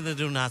the do's and the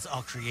do-nots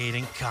of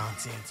creating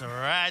content, all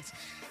right?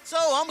 So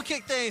I'm going to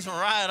kick things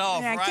right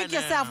off Yeah, right kick now.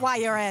 yourself while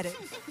you're at it.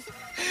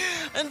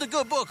 In the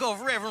good book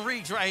of Reverend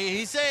Reeks right here,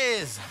 he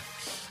says,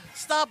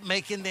 stop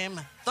making them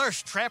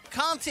thirst trap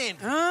content.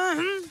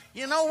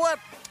 You know what?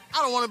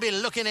 I don't want to be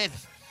looking at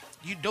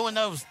you doing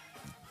those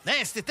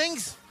nasty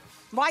things.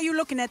 Why are you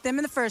looking at them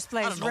in the first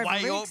place, I don't know why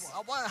Reverend you. Reeks?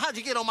 How'd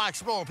you get on my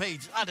Explorer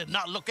page? I did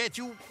not look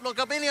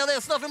up any of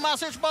that stuff in my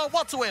search bar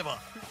whatsoever.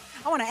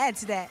 I want to add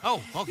to that.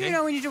 Oh, okay. You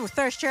know when you do a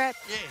thirst trap,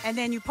 Yeah. and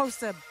then you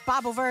post a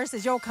Bible verse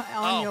as your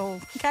on your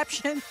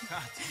caption?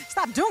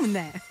 Stop doing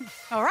that.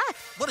 All right.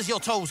 What has your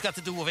toes got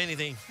to do with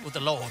anything with the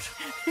Lord?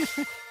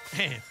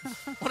 Man,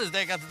 what has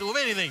that got to do with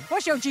anything?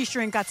 What's your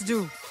G-string got to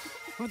do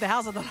with the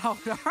house of the Lord?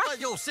 All right. What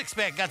your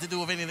six-pack got to do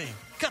with anything?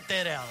 Cut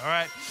that out, all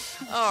right?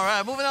 All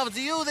right, moving over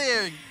to you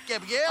there,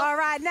 Gabrielle. All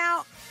right.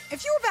 Now,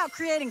 if you're about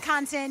creating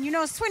content, you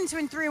know it's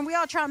 2023 and we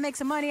all trying to make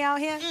some money out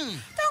here.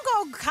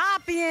 Don't go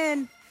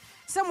copying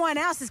someone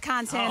else's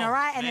content, Oh, all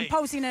right, and hey. then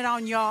posting it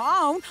on your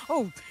own.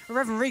 Oh,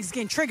 Reverend Riggs is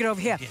getting triggered over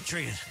here. Getting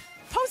triggered.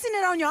 Posting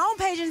it on your own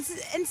page and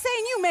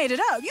saying you made it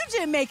up. You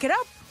didn't make it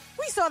up.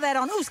 We saw that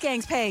on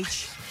Oosgang's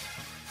page.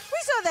 We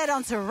saw that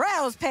on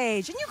Terrell's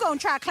page, and you gonna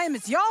try to claim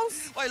it's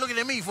yours? Why are you looking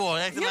at me for?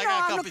 Acting You like know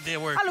I I'm copied their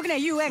work. I'm looking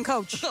at you and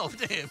Coach. Oh,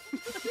 damn.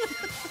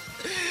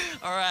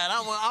 All right,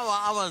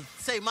 I'm gonna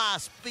say my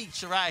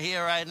speech right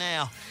here, right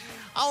now.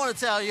 I want to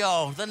tell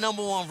y'all the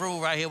number one rule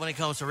right here when it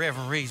comes to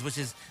Reverend Reeves, which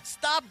is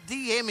stop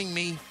DMing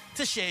me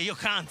to share your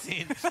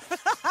content.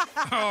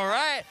 All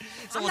right?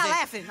 I'm not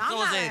laughing. I'm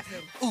someone not say,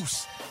 laughing.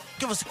 Oos,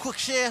 give us a quick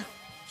share.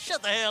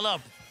 Shut the hell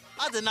up.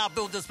 I did not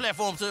build this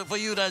platform for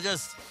you to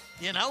just,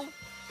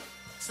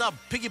 stop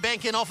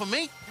piggybanking off of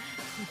me.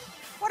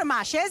 What am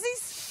I,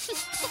 Shezzies?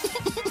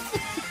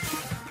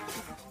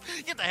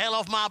 Get the hell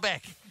off my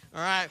back.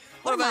 All right?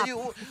 What about you?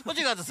 What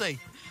you got to say?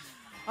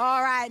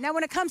 All right. Now,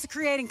 when it comes to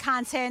creating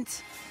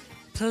content,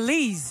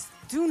 please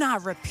do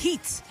not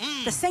repeat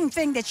the same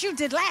thing that you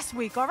did last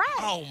week. All right?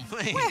 Oh,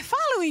 man. We're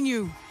following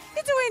you.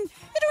 You're doing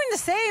the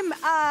same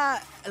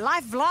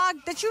live vlog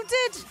that you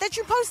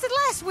posted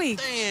last week.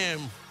 Damn.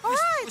 All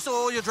right. We saw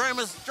all your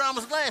dramas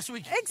last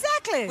week.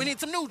 Exactly. We need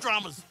some new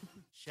dramas.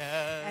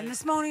 And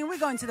this morning, we're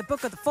going to the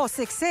book of the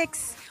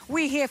 466.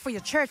 We're here for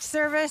your church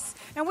service,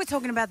 and we're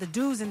talking about the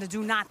do's and the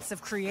do-nots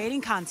of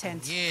creating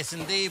content. Yes,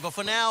 indeed. But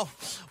for now,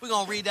 we're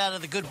going to read out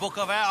of the good book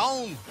of our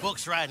own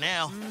books right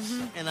now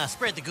and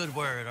spread the good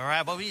word, all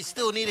right? But we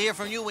still need to hear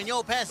from you in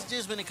your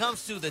passages when it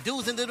comes to the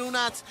do's and the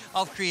do-nots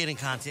of creating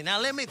content. Now,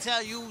 let me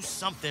tell you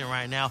something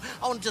right now.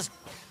 I want to just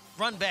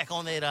run back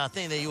on that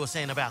thing that you were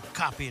saying about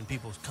copying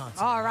people's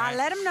content. All right,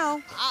 let them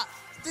know.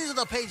 these are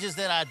the pages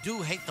that I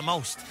do hate the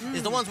most.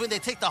 Is the ones where they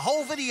take the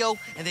whole video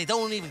and they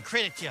don't even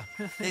credit you.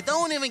 They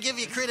don't even give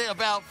you credit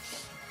about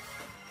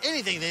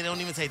anything. They don't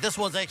even say, this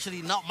was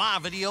actually not my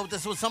video.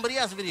 This was somebody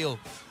else's video.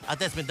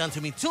 That's been done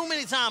to me too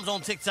many times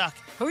on TikTok.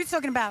 Who are you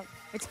talking about?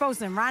 Expose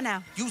them right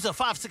now. User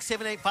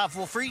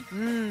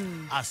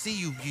 5678543. I see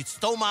you. You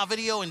stole my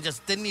video and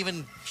just didn't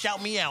even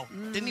shout me out.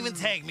 Didn't even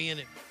tag me in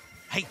it.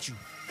 Hate you.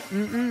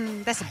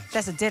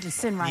 That's a deadly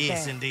sin right there.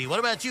 Yes, indeed. What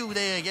about you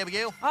there,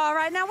 Gabrielle? All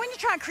right, now when you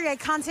try to create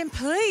content,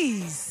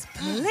 please,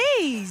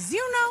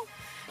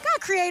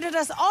 God created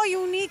us all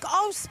unique,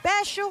 all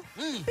special.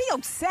 Be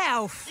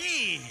yourself.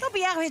 Yeah. Don't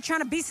be out here trying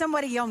to be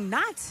somebody you're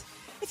not.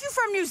 If you're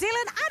from New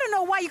Zealand, I don't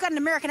know why you got an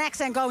American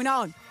accent going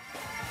on.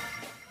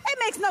 It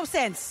makes no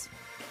sense.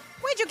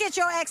 Where'd you get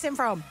your accent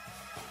from?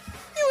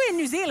 You in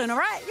New Zealand, all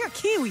right? You're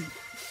Kiwi.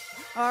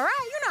 All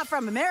right? You're not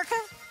from America.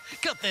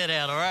 Cut that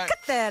out, all right?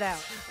 Cut that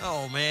out.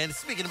 Oh, man.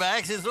 Speaking about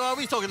accents, well,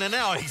 we talking to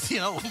now,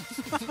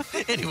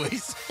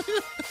 Anyways.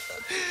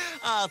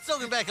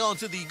 Talking back on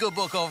to the good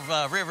book of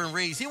Reverend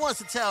Reeves. He wants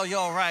to tell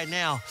y'all right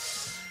now,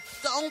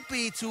 don't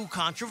be too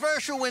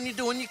controversial when you're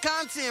doing your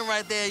content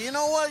right there. You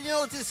know what?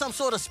 It's some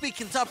sort of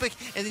speaking topic,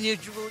 and then you're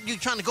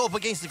trying to go up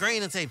against the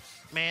grain and say,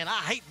 man,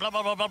 I hate blah,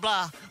 blah, blah, blah,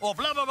 blah, or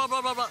blah, blah, blah,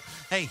 blah, blah, blah.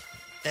 Hey,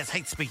 that's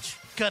hate speech.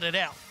 Cut it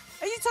out.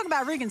 Are you talking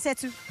about Regan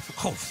Setsu?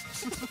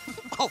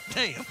 Oh,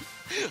 damn.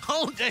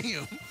 Oh,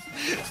 damn.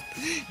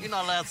 You're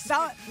not allowed to...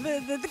 So,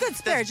 the good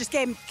spirit just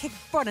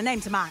brought a name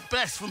to mind.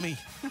 Blasphemy.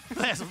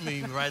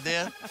 Blasphemy right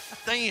there.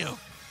 Damn.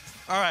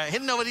 All right,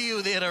 heading over to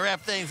you there to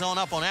wrap things on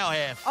up on our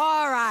half.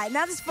 All right,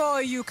 now this is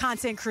for you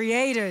content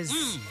creators.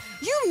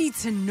 You need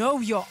to know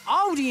your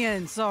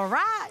audience, all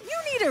right? You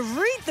need to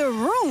read the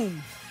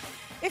room.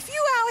 If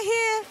you out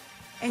here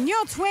and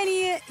you're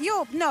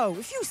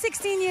if you're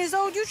 16 years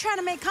old, you trying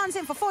to make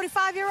content for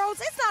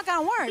 45-year-olds, it's not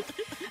gonna work.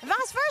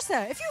 Vice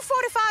versa. If you're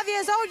 45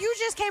 years old, you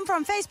just came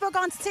from Facebook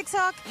onto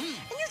TikTok, and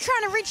you're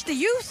trying to reach the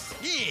youth,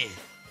 Yeah.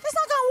 that's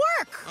not gonna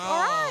work, all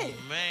right?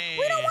 Oh, man.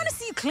 We don't want to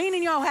see you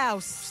cleaning your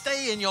house.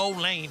 Stay in your old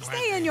lane.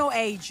 Stay in your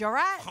age, all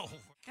right? Oh.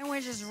 And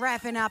we're just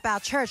wrapping up our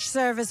church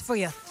service for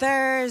your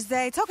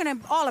Thursday,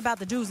 talking all about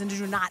the do's and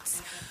do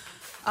nots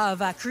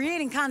of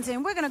creating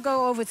content. We're going to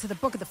go over to the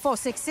book of the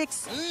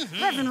 466.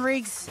 Reverend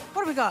Riggs,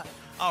 what do we got?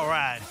 All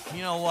right.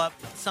 You know what?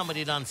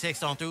 Somebody done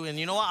text on through, and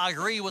you know what? I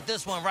agree with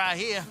this one right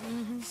here.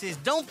 It says,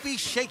 don't be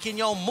shaking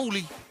your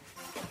moolie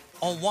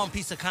on one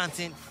piece of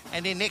content,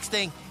 and then next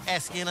thing,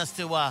 asking us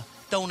to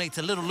donate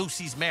to Little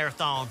Lucy's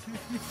marathon.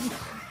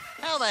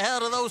 How the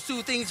hell do those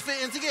two things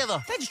fit in together?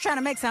 They're just trying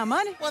to make some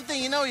money. One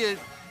thing you're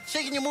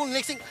shaking your moolie,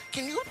 next thing,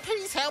 can you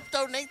please help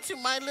donate to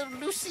my Little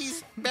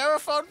Lucy's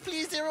marathon,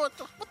 please?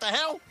 What the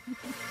hell?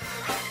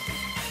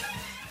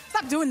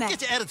 Stop doing that.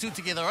 Get your attitude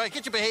together, all right?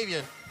 Get your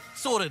behavior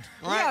sorted,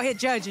 all We're right? out here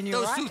judging you,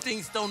 Those right? two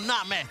things do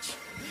not match.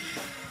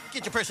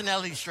 Get your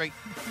personality straight.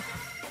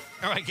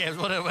 All right, Gabs,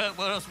 what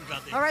else we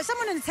got there? All right,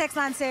 someone in the text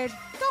line said,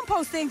 don't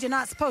post things you're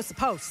not supposed to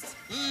post,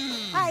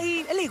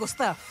 i.e. illegal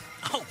stuff.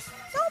 Oh,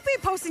 Don't be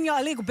posting your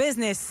illegal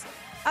business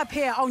up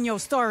here on your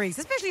stories,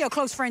 especially your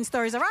close friend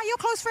stories, all right? Your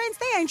close friends,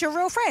 they ain't your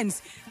real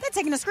friends. They're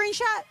taking a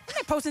screenshot and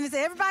they're posting it to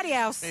everybody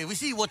else. hey, we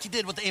see what you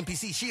did with the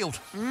NPC shield.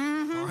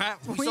 All right,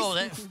 we saw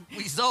that.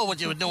 We saw what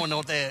you were doing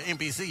with that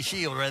NPC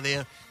shield right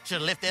there. Should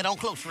have left that on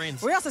close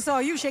friends. We also saw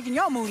you shaking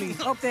your moolie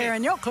up there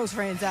and your close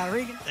friends out,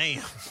 Regan.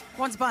 Damn.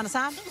 Once upon a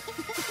time.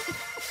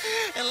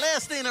 And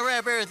last thing to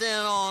wrap everything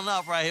on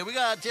up right here, we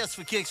got Just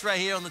for Kicks right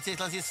here on the text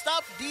line. Says,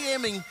 stop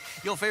DMing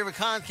your favorite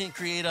content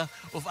creator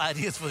with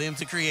ideas for them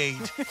to create.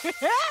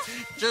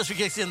 Just for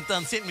Kicks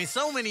done sent me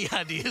so many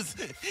ideas,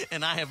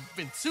 and I have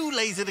been too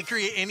lazy to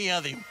create any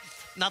of them.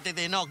 Not that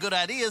they're not good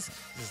ideas,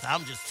 just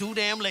I'm just too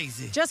damn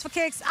lazy. Just for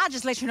kicks, I'll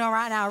just let you know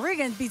right now,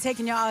 Regan be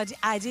taking your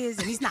ideas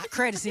and he's not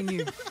crediting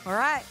you, all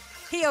right?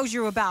 He owes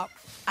you about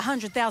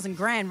 100,000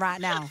 grand right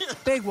now.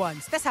 Big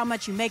ones. That's how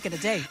much you make in a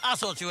day. I'll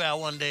sort you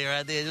out one day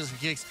right there, Just for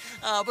Kicks.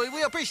 But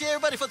we appreciate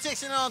everybody for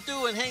texting on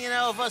through and hanging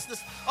out with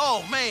us.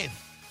 Oh, man.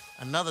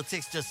 Another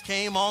text just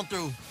came on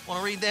through.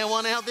 Want to read that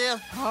one out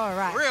there? All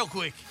right. Real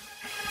quick.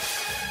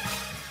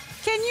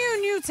 Can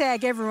you new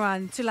tag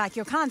everyone to like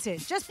your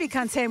content? Just be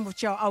content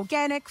with your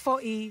organic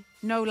 4E,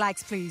 no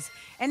likes, please.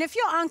 And if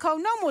you're Uncle,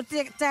 no more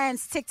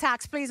dance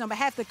TikToks, please, on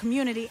behalf of the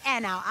community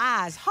and our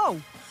eyes. Ho!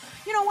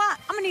 You know what?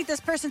 I'm gonna need this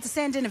person to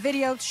send in a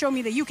video to show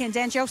me that you can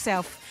dance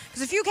yourself.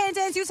 Because if you can't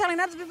dance, you telling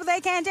other people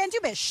they can't dance,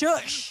 you better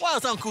shush. Why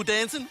is Uncle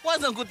dancing? Why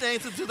is Uncle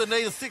dancing to the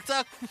native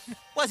TikTok?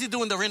 Why is he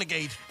doing the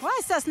renegade? Why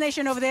is Sus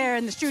Nation over there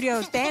in the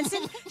studio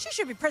dancing? She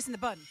should be pressing the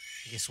button.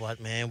 Guess what,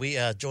 man? We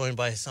are joined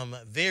by some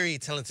very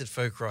talented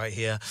folk right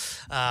here.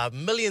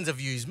 Millions of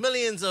views,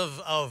 millions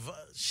of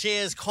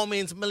shares,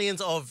 comments,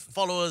 millions of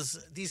followers.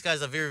 These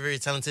guys are very, very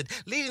talented.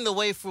 Leading the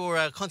way for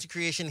content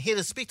creation. Here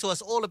to speak to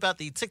us all about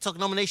the TikTok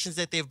nominations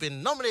that they've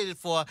been nominated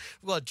for.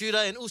 We've got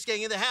Judah and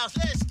Oosgang in the house.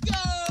 Let's go!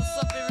 What's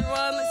up, everyone?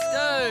 everyone. Let's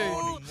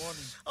go.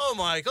 Morning. Oh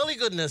my golly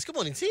goodness. Good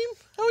morning, team.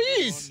 How are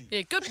you?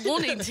 Yeah, good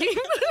morning, team.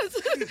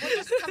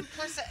 Just come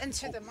closer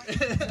into the mic.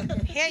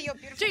 Hear your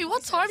beautiful. Gee,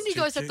 what time do you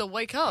guys have to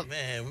wake up?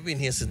 Man, we've been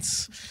here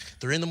since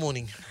 3 in the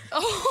morning.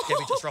 Oh.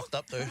 Gabby just rocked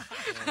up though.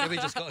 Gabby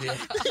just got here.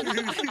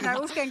 No,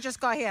 Wolfgang just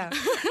got here.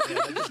 Yeah,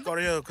 I just got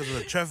here because of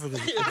the traffic. Is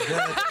pretty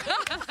bad.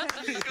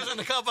 He was in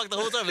the car park the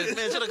whole time. Like,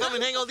 man, should I come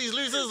and hang out these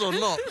losers or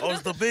not? I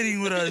was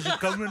debating whether I should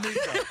come in.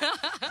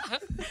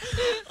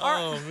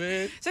 Oh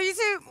man. So you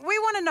two, we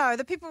want to know,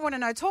 the people want to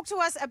know, talk to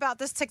us about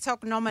this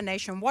TikTok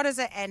nomination. What is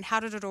it and how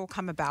did it all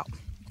come about?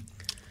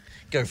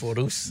 Go for it,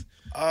 Oos.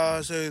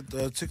 So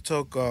the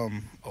TikTok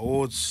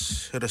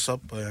awards hit us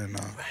up and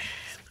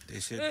they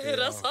said Hit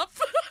us up.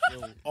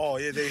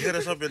 they hit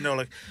us up and they were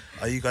like,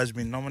 "Are you guys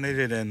been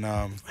nominated?" And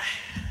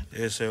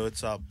so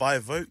it's by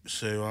vote.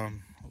 So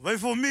vote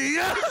for me.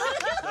 Yeah.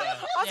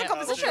 Oh, it's a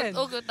competition.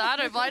 All good. I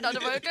don't mind. Go. Go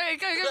for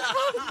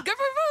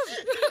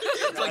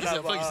a Plug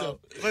yourself.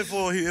 Vote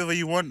for whoever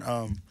you want.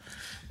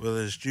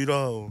 Whether it's Judah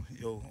or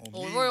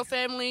Or me. Royal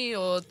Family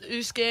or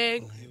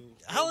Oosgang.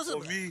 How was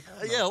For it? me.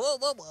 Yeah,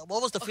 what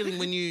was the feeling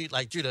when you,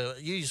 like, Judah,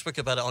 you spoke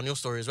about it on your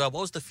story as well.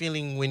 What was the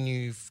feeling when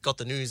you got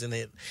the news and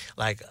they,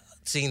 like,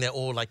 seeing that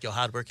all, like, your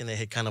hard work and they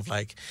had kind of,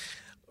 like,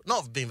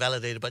 not been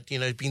validated, but, you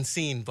know, been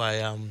seen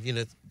by,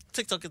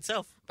 TikTok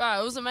itself?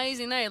 Bro, it was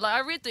amazing, eh? Like, I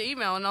read the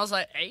email and I was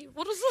like, hey,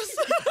 what is this?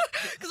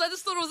 Because I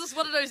just thought it was just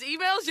one of those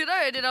emails, you know?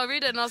 And then I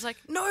read it and I was like,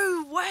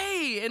 no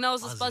way! And I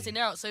was just buzzing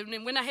out. So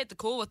then when I had the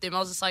call with them, I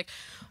was just like,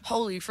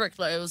 holy frick.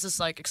 Like, it was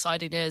just, like,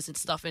 exciting as and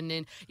stuff. And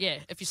then, yeah,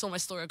 if you saw my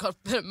story, I got a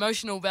bit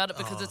emotional about it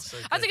because so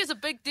I good. think it's a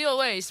big deal,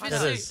 eh? is.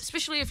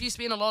 Especially if you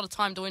spend a lot of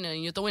time doing it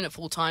and you're doing it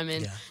full time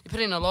and Yeah. you put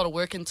in a lot of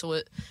work into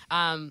it.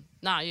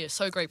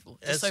 So grateful.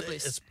 Just so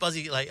blessed. It's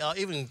buzzy, like,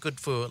 even good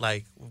for,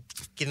 like,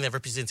 getting that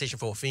representation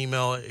for a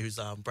female who's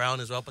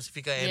brown as well,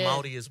 Pacifica and Yeah.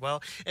 Māori as well.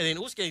 And then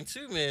Oosgang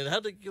too, man. How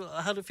did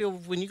it feel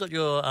when you got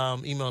your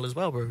email as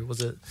well, bro?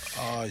 Was it?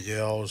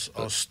 Yeah, I was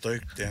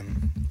stoked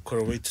and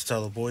couldn't wait to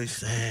tell the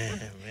boys.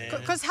 Man, man.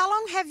 Because how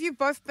long have you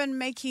both been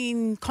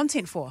making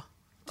content for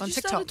on Did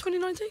you start in TikTok?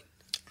 2019?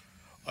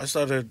 I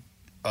started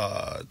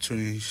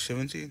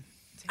 2017,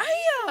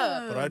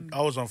 but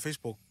I was on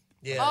Facebook.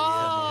 Yeah,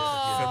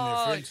 Family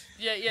and friends.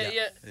 Yeah.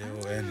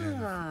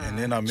 Yeah, and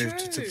then I moved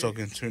to TikTok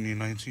in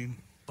 2019.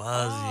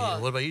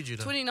 Buzzy. What about you,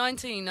 Judah?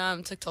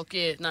 2019, TikTok,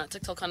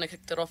 TikTok kind of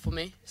kicked it off for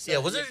me. So, Yeah,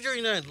 was it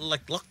during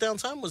like lockdown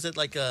time? Was it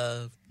like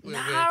where it kinda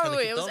No,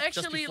 kicked it was off? Just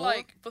actually before?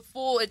 like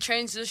before it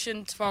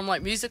transitioned from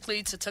like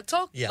Musical.ly to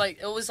TikTok. Yeah. Like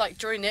it was like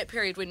during that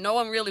period when no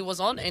one really was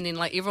on, and then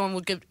like everyone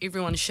would give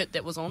everyone shit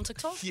that was on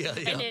TikTok. Yeah.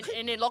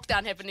 And then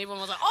lockdown happened. Everyone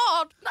was like,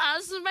 "Oh, nah,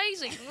 this is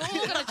amazing. We're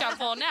all gonna jump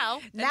on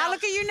now." And Now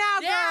look at you now,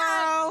 Yeah.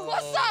 girl.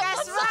 What's up? That's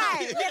What's up?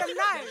 right. Let them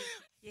know.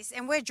 Yes,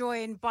 and we're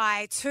joined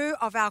by two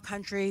of our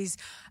country's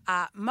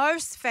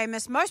most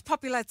famous, most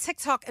popular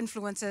TikTok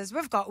influencers.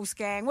 We've got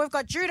Oosgang, we've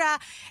got Judah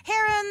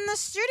here in the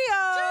studio.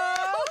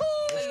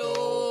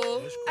 Hello.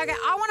 Okay,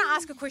 I want to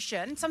ask a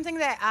question, something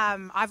that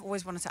I've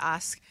always wanted to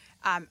ask.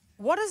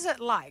 What is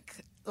it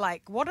like?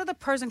 Like, what are the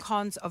pros and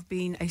cons of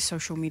being a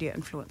social media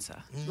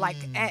influencer? Like,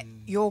 at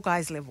your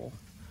guys' level?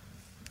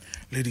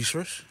 Ladies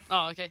first.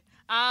 Oh, okay.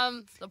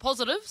 The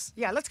positives.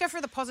 Yeah, let's go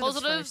through the positives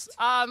Positives.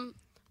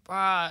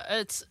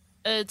 first.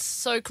 It's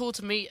so cool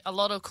to meet a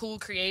lot of cool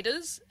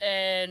creators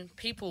and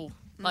people.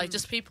 Like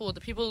just people, the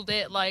people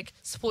that like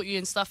support you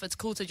and stuff. It's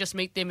cool to just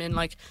meet them and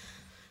like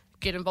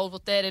get involved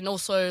with that, and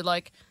also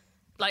like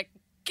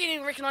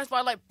getting recognized by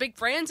like big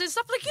brands and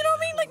stuff. Like, you know what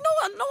I mean? Like no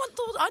one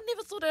thought, I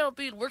never thought I would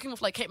be working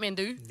with like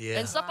Kathmandu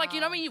and stuff. Like, you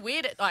know what I mean? You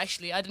wear it. Oh,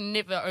 actually, I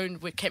never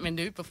owned with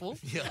Kathmandu before.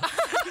 Yeah.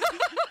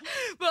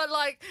 But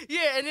like,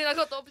 yeah, and then I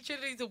got the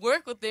opportunity to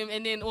work with them,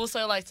 and then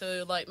also like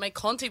to like make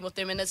content with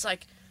them, and it's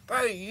like,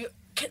 bro,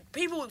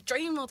 people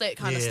dream of that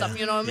kind of stuff,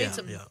 you know what I mean?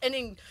 Yeah. And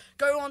then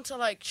go on to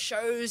like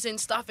shows and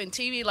stuff and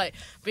TV, like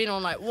being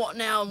on like What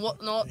Now and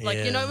What Not, like,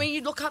 you know what I mean?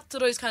 You look up to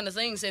those kind of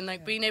things, and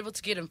like being able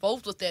to get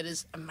involved with that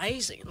is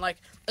amazing. Like,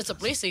 it's a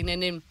blessing,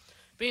 and then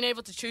being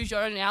able to choose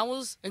your own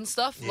hours and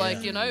stuff,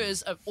 like, you know,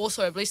 is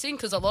also a blessing,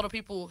 because a lot of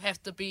people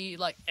have to be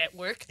like at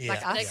work, Yeah.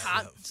 Like and they us.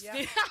 can't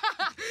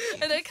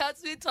and they can't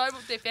spend time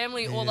with their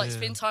family or like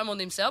spend time on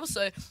themselves.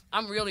 So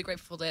I'm really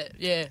grateful for that.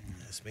 Yeah.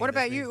 What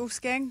about you,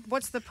 Oosgang?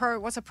 What's a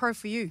pro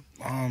for you?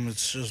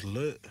 It's just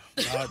lit.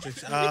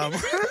 It's.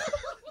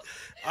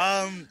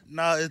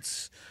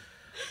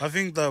 I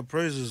think the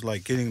pros is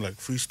like getting like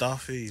free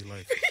stuff,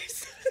 like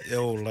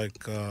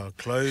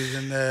clothes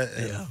in there,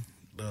 and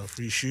the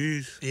free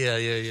shoes. Yeah.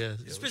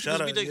 Especially shout because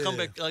we out, didn't come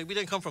yeah. back, like we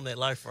didn't come from that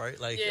life, right?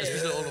 Like Yeah.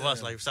 especially all of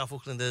us, like South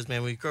Aucklanders,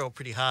 man, we grow up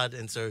pretty hard,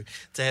 and so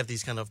to have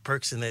these kind of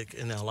perks in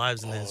our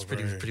lives, and that's bro.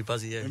 pretty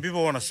buzzy. Yeah. When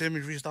people want to send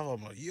me free stuff,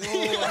 I'm like, yo,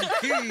 I'm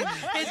king.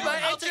 Here's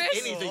my I'll take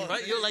address. anything,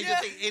 right? You're like, you'll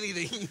take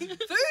anything.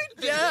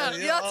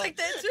 Yeah, I'll take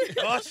that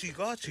too.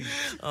 Got you.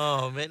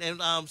 Oh man,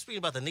 and speaking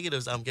about the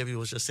negatives, Gabby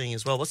was just saying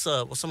as well. What's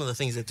some of the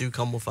things that do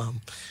come with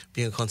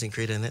being a content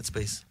creator in that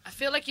space? I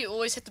feel like you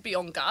always have to be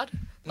on guard.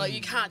 Like,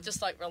 you can't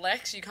just like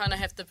relax. You kind of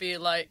have to be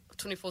like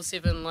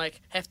 24/7.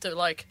 Like, have to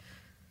like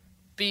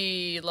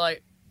be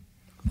like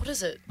what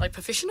is it, like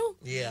professional?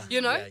 Yeah.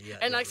 You know? Yeah,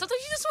 And yeah. like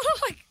sometimes you just want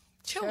to like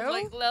chill, Chill?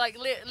 like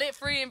let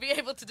free and be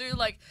able to do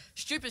like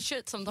stupid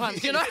shit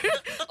sometimes, you know?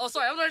 Oh,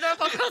 sorry, I don't know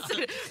if I can't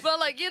say it. But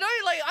like, you know,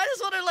 like I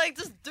just want to like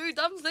just do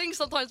dumb things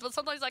sometimes, but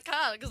sometimes I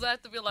can't because I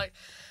have to be like,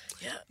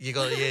 You've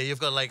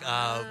got like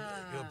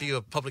be a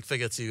public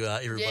figure to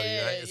everybody,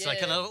 Yeah, right? It's like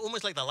yeah. kind of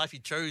almost like the life you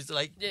chose,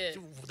 like Yeah.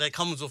 that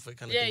comes with it,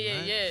 kind of yeah, thing.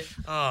 yeah, right?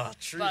 yeah. Oh,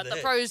 true. But the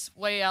that. pros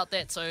way out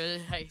that, so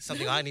hey.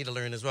 Something I need to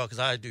learn as well because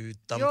I do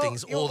dumb You're-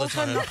 things you're all the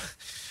also time. not-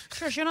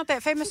 Trish, you're not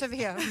that famous over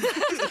here.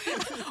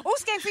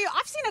 Also, gang, for you,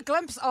 I've seen a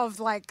glimpse of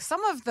like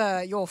some of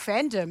your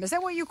fandom. Is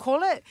that what you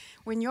call it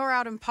when you're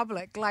out in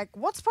public? Like,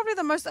 what's probably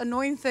the most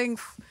annoying thing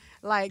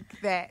like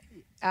that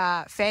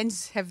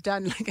fans have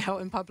done like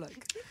out in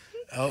public?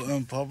 Out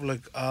in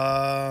public,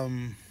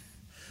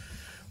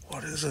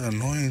 what is an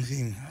annoying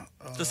thing?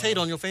 Just hate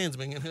on your fans,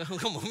 man.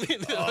 Come on,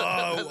 man.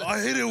 I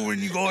hate it when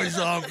you guys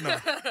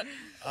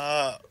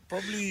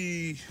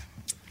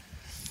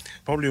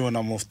probably when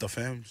I'm with the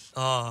fams.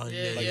 Oh,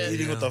 Yeah, Like yeah.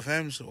 eating with the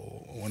fams, or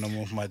when I'm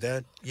with my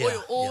dad. Yeah,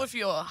 Or if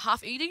you're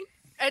half eating.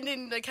 And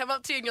then they come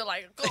up to you and you're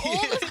like, got all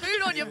this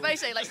food on your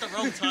face. And like, the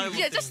wrong time.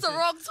 yeah, just the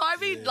wrong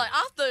timing. Like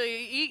after you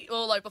eat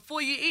or like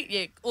before you eat,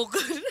 yeah, all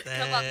good.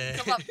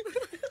 Come up.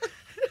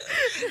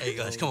 Hey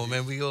guys, come on,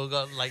 man. We all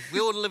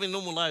living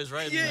normal lives,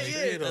 right?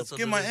 Yeah, That's what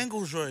get it my is.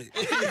 ankles right.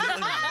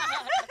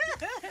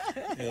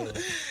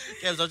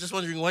 Gabs, I was just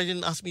wondering why you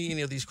didn't ask me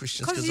any of these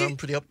questions 'Cause because you- I'm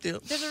pretty up there.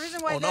 There's a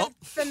reason why Oh, they've no.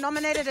 been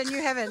nominated and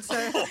you haven't. So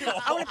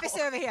I want to best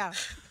over here.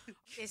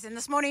 Yes, and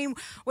this morning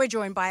we're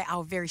joined by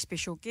our very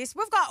special guest.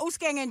 We've got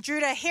Usgang and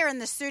Judah here in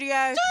the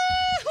studio.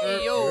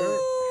 Yo.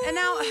 And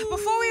now,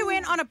 before we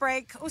went on a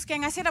break,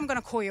 Usgang, I said I'm going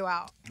to call you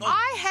out.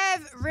 I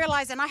have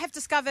realized and I have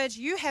discovered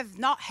you have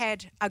not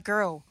had a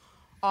girl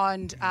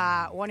on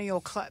one of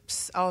your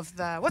clips of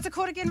the, what's it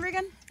called again,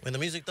 Regan? When the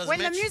music doesn't When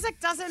match. the music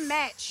doesn't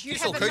match. You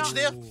saw have Coach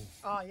there?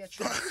 Oh, yeah,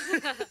 true.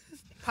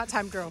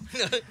 Part-time girl.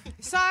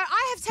 So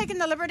I have taken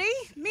the liberty.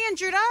 Me and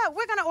Judah,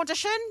 we're going to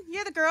audition.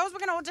 You're the girls. We're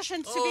going to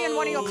audition to be in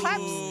one of your clips.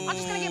 I'm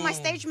just going to get my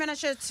stage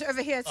manager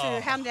over here to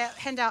hand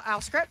out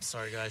our scripts.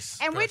 Sorry, guys.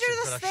 And we do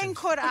this Production. thing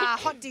called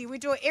Hot D. We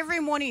do it every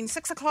morning,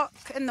 6 o'clock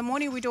in the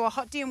morning. We do a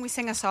Hot D and we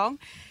sing a song.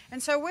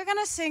 And so we're going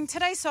to sing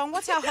today's song.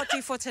 What's our Hot D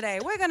for today?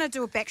 We're going to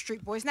do a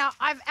Backstreet Boys. Now,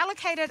 I've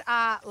allocated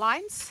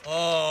lines.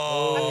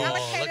 Oh, I've look at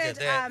allocated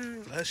that.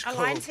 Let's a go.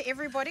 line to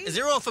everybody. Is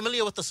everyone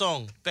familiar with the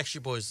song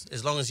Backstreet Boys,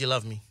 As Long As You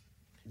Love Me?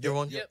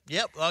 Everyone?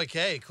 Yep.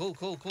 Okay, cool.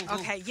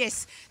 Okay,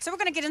 yes. So we're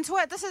going to get into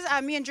it. This is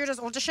me and Judah's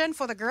audition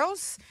for the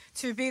girls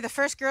to be the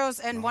first girls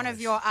in one of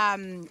your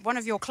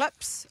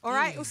clips. All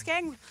right,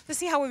 Usgang, let's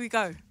see how we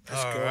go.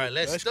 All go. right,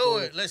 let's Let's do go.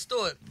 it. Let's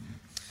do it.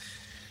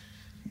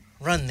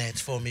 Run that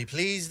for me,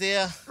 please,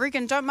 there.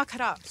 Regan, don't muck it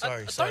up.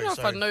 Sorry, I sorry, don't know if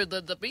I sorry. know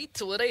the beat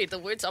to it, the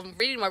words. I'm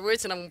reading my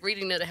words and I'm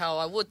reading it how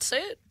I would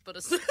say it, but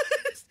it's.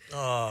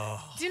 Oh,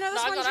 Do you know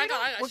this No, I one, got it, I Judah?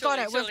 got it, We've got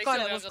it. surely, We've got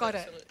surely, it. I We've got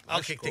it. surely.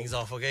 I'll kick things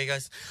off, okay,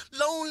 guys?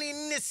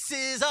 Loneliness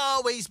has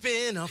always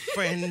been a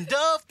friend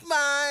of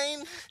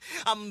mine.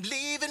 I'm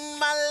leaving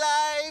my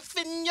life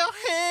in your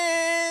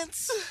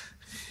hands.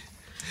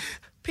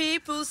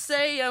 People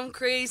say I'm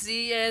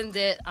crazy and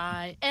that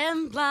I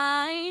am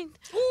blind.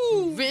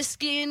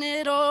 Risking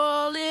it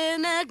all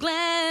in a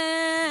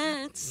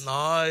glance.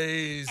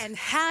 Nice. And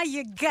how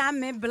you got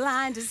me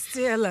blind is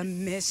still a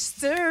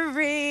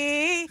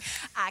mystery.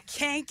 I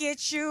can't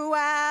get you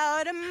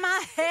out of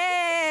my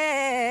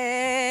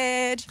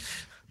head.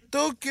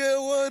 Don't care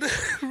what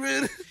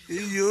written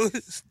in your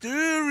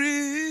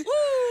story.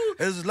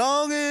 As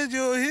long as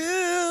you're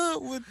here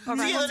with All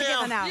right, me. come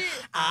together now.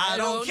 I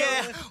don't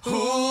care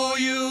who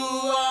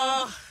you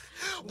are,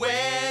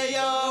 where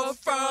you're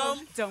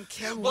from, Don't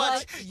care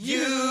what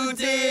you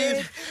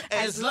did,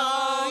 as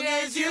long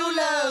as you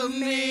love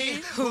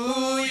me,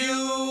 who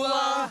you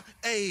are,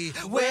 hey,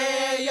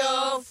 where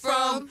you're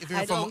from, if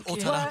you're from don't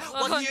care Otara,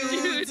 what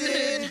you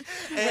did,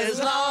 as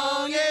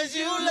long as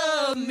you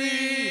love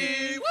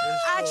me.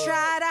 I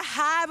try to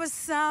hide with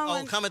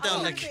someone. Oh, calm it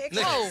down, Nick.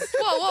 Nick.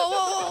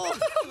 Whoa.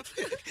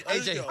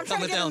 AJ, I'm trying calm to it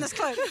get in down. this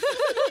clip.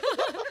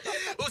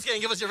 Who's going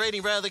to give us your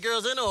rating, bro? The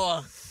girls in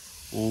or?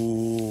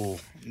 Ooh.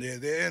 Yeah,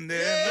 they're in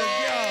there.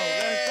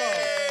 Let's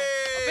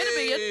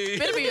go.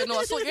 Better be in. No,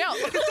 I sort you out.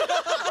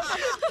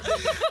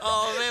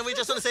 Oh man, we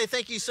just want to say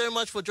thank you so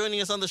much for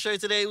joining us on the show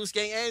today,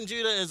 Usgang and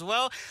Judah as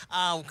well.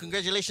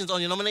 Congratulations on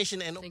your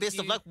nomination and best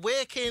of you. luck.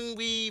 Where can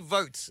we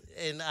vote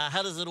and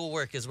how does it all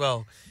work as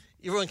well?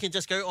 Everyone can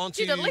just go on to.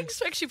 Gee, the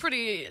link's actually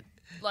pretty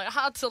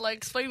hard to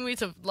explain me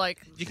to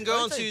You can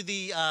go onto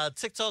the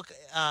TikTok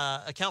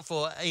account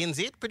for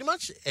ANZ pretty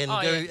much and Oh,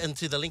 go yeah.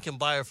 into the link in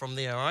bio from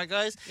there. All right,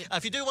 guys.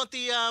 If you do want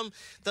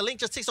the link,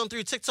 just text on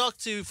through TikTok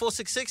to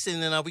 466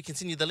 and then we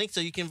continue the link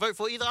so you can vote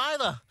for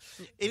either.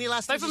 Any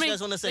last Vote things for you me. guys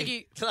want to say?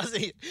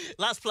 Thank you.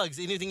 Last plugs.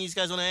 Anything you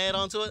guys want to add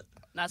on to it?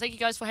 Nah, thank you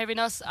guys for having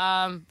us.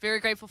 Very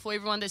grateful for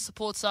everyone that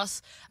supports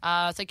us.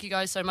 Thank you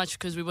guys so much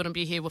because we wouldn't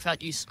be here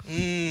without you.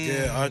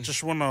 Yeah, I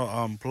just want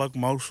to plug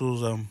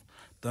Mosul's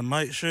the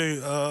night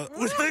show.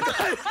 With the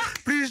guy.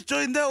 Please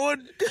join that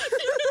one.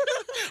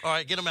 All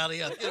right, get him out of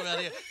here. Get him out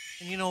of here.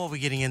 And you know what we're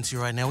getting into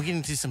right now? We're getting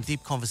into some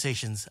deep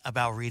conversations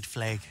about red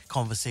flag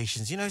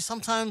conversations. You know,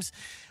 sometimes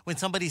when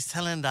somebody's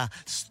telling the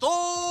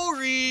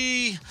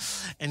story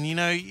and, you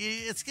know,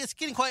 it's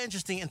getting quite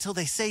interesting until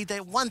they say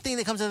that one thing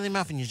that comes out of their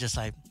mouth and you're just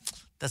like,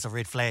 that's a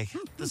red flag.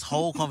 This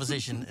whole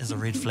conversation is a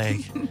red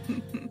flag.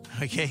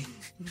 Okay?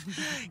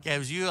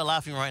 Gabs, you are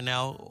laughing right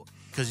now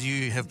because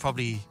you have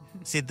probably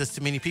said this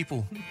to many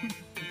people.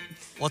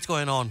 What's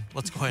going on?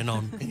 What's going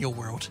on in your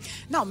world?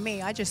 Not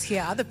me. I just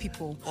hear other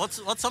people.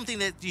 What's something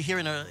that you hear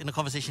in a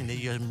conversation that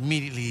you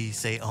immediately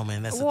say, "Oh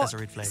man, that's a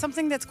red flag."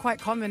 Something that's quite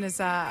common is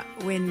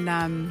when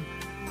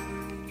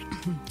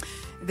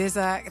there's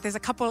a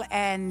couple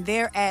and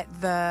they're at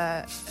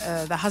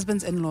the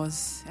husband's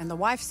in-laws and the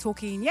wife's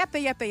talking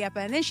yappa,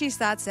 and then she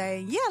starts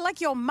saying, "Yeah,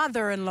 like your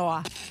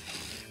mother-in-law.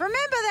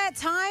 Remember that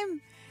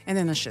time?" And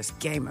then it's just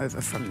game over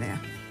from there.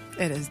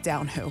 It is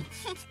downhill.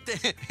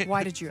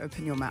 Why did you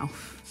open your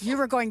mouth? You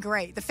were going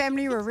great. The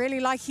family were really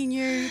liking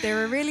you. They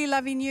were really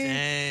loving you.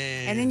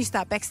 Dang. And then you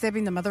start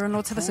backstabbing the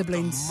mother-in-law to the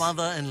siblings. The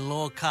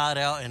mother-in-law card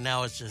out, and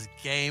now it's just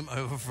game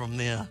over from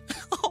there.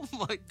 Oh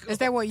my God. Is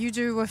that what you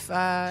do with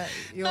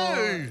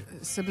your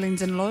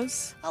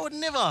siblings-in-laws? I would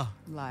never.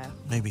 Liar.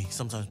 Maybe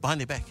sometimes behind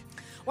their back.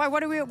 Why?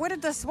 What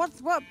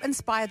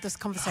inspired this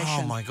conversation?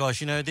 Oh my gosh!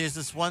 You know, there's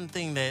this one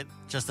thing that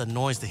just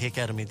annoys the heck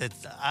out of me. That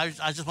I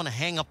just want to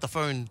hang up the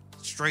phone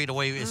straight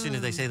away as soon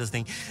as they say this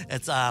thing.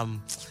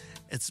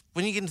 It's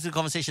when you get into a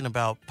conversation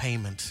about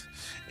payment,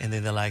 and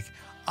then they're like,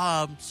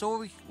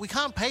 so we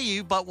can't pay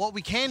you, but what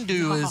we can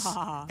do is,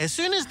 as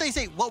soon as they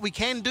say what we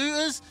can do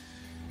is,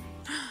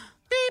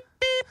 beep,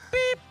 beep,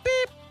 beep,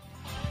 beep.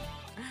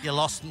 You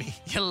lost me.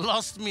 You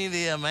lost me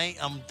there, mate.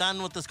 I'm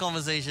done with this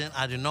conversation.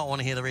 I do not want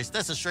to hear the rest.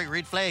 That's a straight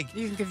red flag.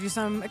 You can give you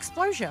some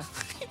exposure.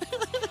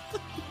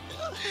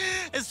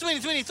 It's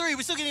 2023.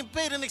 We're still getting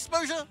paid in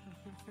exposure.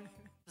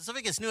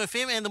 Pacific, it's New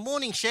FM and the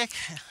Morning Shack,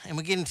 and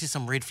we're getting into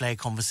some red flag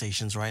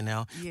conversations right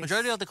now. Yes.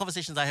 Majority of the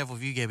conversations I have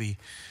with you, Gabby,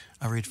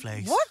 are red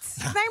flags. What?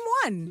 Name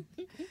one.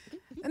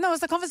 No,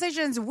 it's the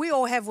conversations we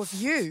all have with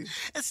you.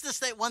 It's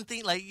just that one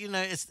thing, like, you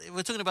know,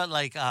 we're talking about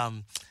like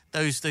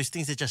those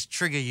things that just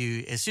trigger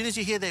you. As soon as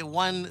you hear that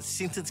one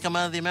sentence come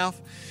out of their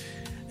mouth,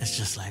 it's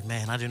just like,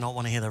 man, I do not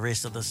want to hear the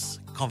rest of this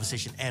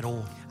conversation at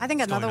all. I think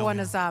What's another going one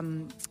is,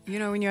 you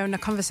know, when you're in a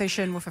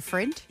conversation with a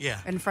friend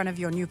in front of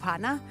your new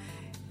partner,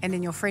 and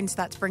then your friend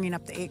starts bringing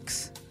up the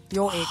ex,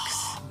 your ex.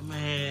 Oh,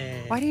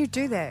 man. Why do you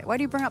do that? Why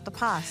do you bring up the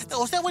past?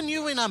 Was that when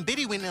you and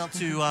Betty went out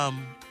to...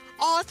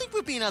 I think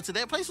we've been out to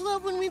that place. Was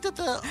that when we did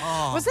the...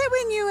 Oh. Was that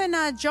when you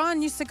and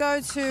John used to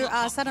go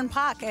to Sutton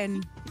Park?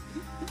 And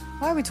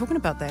why are we talking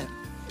about that?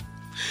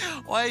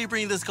 Why are you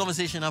bringing this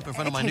conversation up in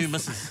front of my new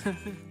missus?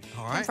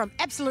 All right. From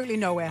absolutely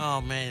nowhere. Oh,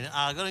 man.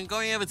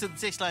 Going over to the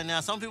text line now.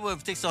 Some people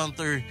have texted on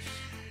through.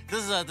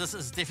 This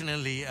is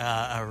definitely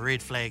a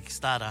red flag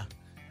starter.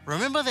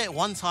 Remember that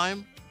one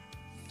time?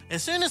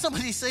 As soon as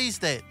somebody says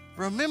that,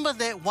 remember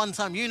that one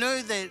time. You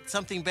know that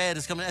something bad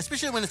is coming,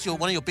 especially when it's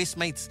one of your best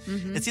mates.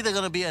 Mm-hmm. It's either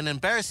going to be an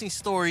embarrassing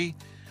story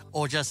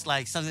or just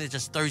like something that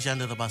just throws you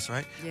under the bus,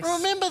 right? Yes.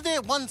 Remember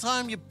that one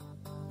time you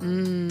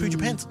pooed your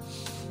pants?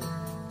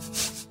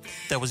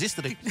 That was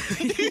yesterday.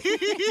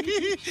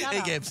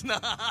 Hey, Gabs.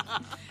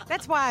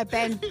 That's why I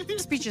ban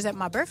speeches at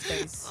my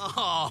birthdays.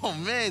 Oh,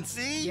 man,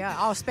 see? Yeah,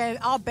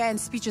 I'll ban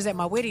speeches at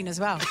my wedding as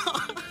well.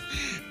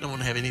 Don't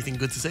want to have anything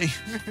good to say.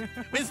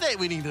 When's that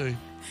wedding though?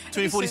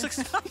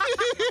 2046?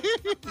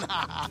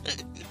 Nah.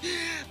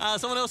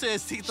 Someone else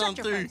has ticked on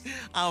through.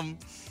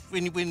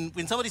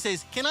 When somebody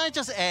says, "Can I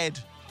just add?"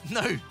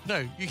 No,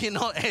 you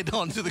cannot add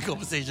on to the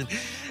conversation.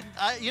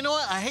 You know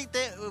what? I hate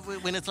that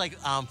when it's like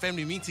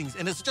family meetings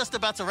and it's just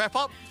about to wrap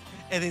up,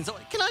 and then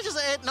someone, "Can I just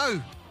add?"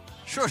 No,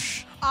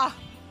 shush.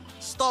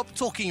 Stop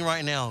talking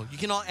right now. You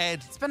cannot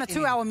add. It's been a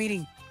 2-hour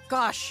meeting.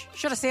 Gosh,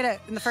 should have said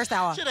it in the first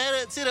hour. Should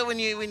have said it when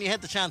you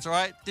had the chance, all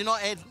right? Do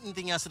not add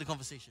anything else to the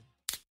conversation.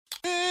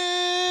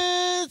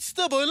 It's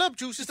the boil up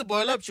juice, it's the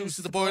boil up juice,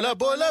 it's the boil up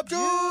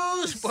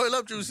juice. Boil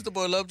up juice, it's the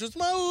boil up juice.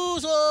 My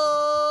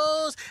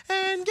Usos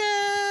and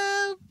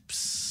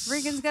Gabs.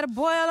 Regan's got a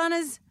boil on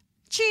his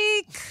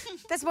cheek.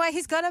 That's why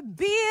he's got a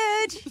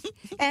beard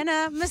and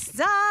a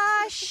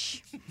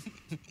moustache.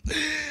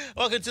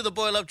 Welcome to the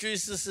boil up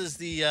juice. This is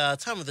the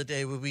time of the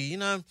day where we,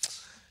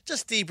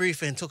 just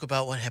debrief and talk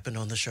about what happened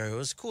on the show. It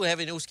was cool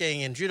having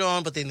Ulsgang and Judah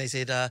on, but then they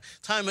said,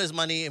 time is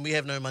money and we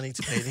have no money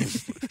to pay them.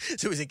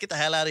 So we said, get the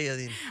hell out of here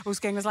then.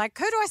 Ulsgang was like,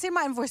 who do I send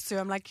my invoice to?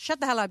 I'm like,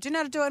 shut the hell up. Do you know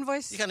how to do an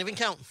invoice? You can't even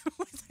count.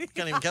 You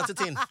can't even count to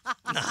 10.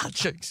 Nah,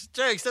 jokes.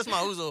 That's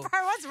my Uso.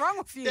 Bro, what's wrong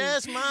with you?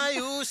 That's my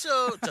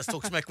Uso. Just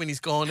talk smack when he's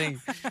gone.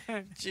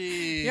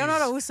 Jeez. You're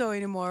not a Uso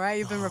anymore, right?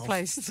 You've been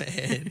replaced.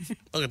 Man.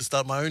 I'm going to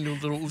start my own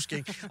little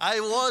Ulsgang. I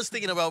was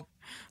thinking about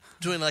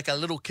doing like a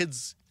little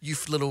kids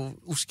youth little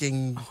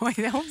Ulsgang. Wait,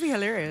 that would be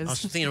hilarious. I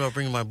was thinking about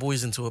bringing my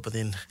boys into it, but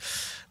then,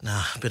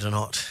 nah, better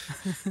not.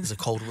 It's a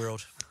cold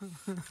world.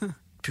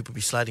 People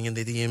be sliding in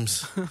their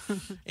DMs.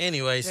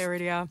 Anyways. They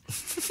already are.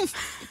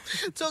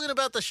 Talking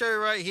about the show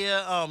right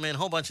here. Oh, man, a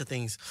whole bunch of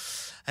things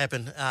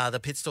happened. The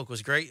Pets Talk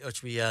was great,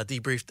 which we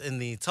debriefed in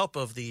the top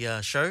of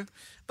the show.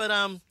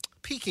 But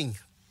peaking.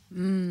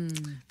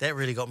 That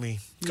really got me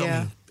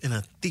Yeah. me in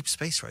a deep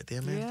space right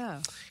there, man.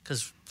 Yeah.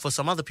 Because for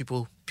some other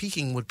people,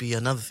 peaking would be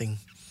another thing.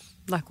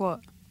 Like what?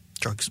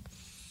 Drugs.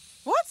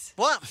 What?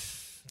 What?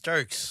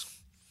 Drugs.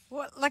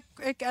 What? Like,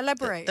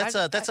 elaborate. That's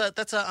I- a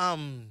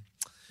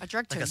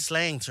drug term. like a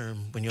slang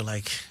term when you're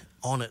like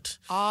on it.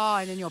 Oh,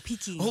 and then you're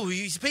peaking. Oh,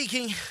 he's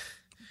peaking.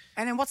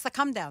 And then what's the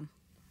come down?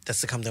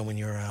 That's the come down when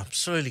you're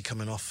slowly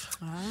coming off.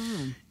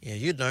 Oh. Yeah,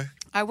 you'd know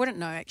I wouldn't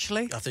know,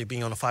 actually. after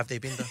being on a 5-day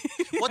bender.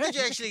 What did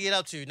you actually get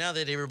up to now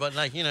that everybody,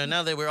 like, you know,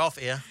 now that we're off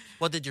air?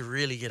 What did you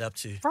really get up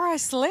to? Bro, I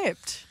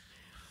slept.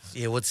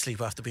 Yeah, would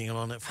sleep after being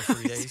on it for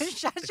 3 days.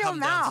 Shut The your come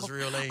downs mouth. is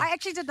real, eh? I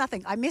actually did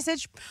nothing. I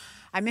messaged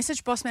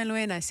Bossman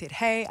Louis and I said,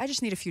 hey, I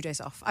just need a few days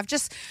off. I've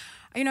just,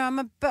 you know, I'm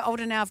a bit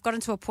older now. I've gotten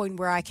to a point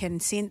where I can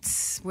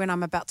sense when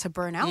I'm about to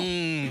burn out.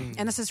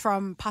 And this is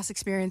from past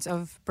experience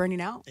of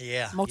burning out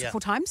multiple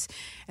times.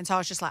 And so I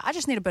was just like, I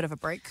just need a bit of a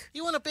break.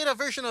 You want a better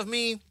version of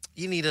me?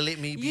 You need to let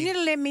me be. You need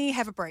to let me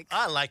have a break.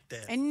 I like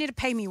that. And you need to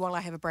pay me while I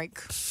have a break.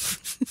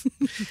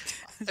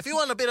 If you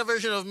want a better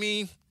version of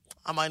me,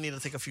 I might need to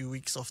take a few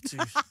weeks off too.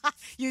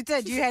 You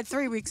did. You had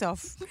 3 weeks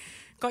off.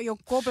 Got your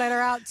gallbladder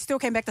out. Still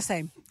came back the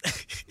same.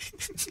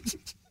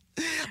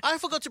 I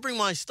forgot to bring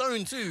my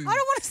stone too. I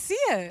don't want to see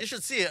You it.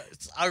 should see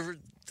it.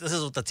 This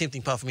is the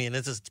tempting part for me, and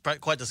this is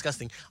quite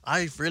disgusting.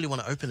 I really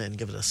want to open it and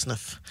give it a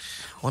sniff.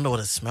 I wonder what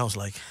it smells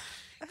like.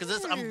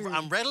 Because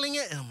I'm rattling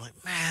it, and I'm like,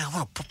 man, I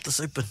want to pop this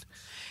open.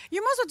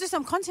 You might as well do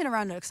some content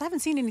around it because I haven't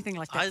seen anything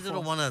like that I before.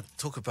 didn't want to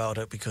talk about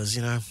it because,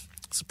 you know,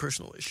 it's a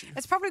personal issue.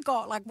 It's probably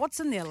got, like, what's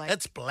in there? Like,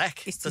 It's black.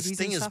 STDs This and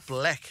thing is stuff?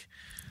 black.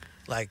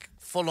 Like,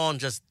 full on,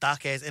 just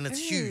dark ass, and it's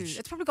Ooh, huge.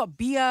 It's probably got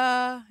beer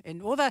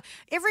and all the.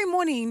 Every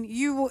morning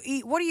you will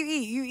eat. What do you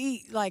eat? You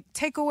eat like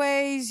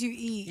takeaways. You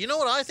eat. You know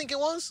what I think it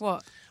was?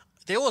 What?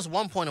 There was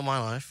one point in my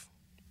life,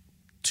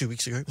 2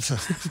 weeks ago,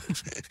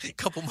 a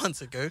couple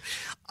months ago,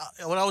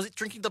 when I was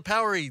drinking the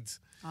Powerades.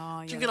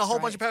 Oh, yeah, Drinking a that's whole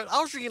right. bunch of Powerades.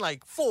 I was drinking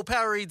like 4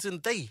 Powerades in a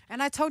day.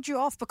 And I told you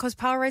off because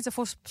Powerades are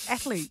for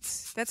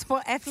athletes. That's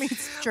what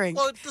athletes drink.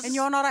 Well, this and is-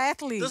 you're not an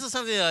athlete. This is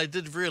something that I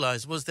did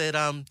realize was that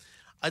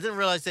I didn't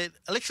realize that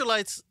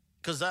electrolytes,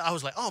 because I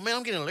was like, oh man,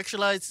 I'm getting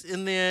electrolytes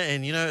in there,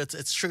 and you know,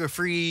 it's sugar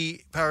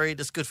free Powerade.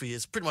 It's good for you.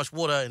 It's pretty much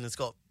water, and it's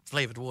got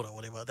flavored water, or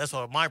whatever. That's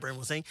what my brain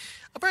was saying.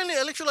 Apparently,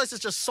 electrolytes is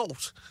just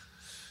salt.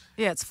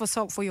 Yeah, it's for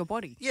salt for your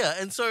body. Yeah,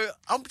 and so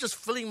I'm just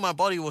filling my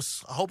body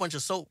with a whole bunch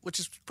of salt, which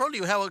is probably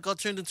how it got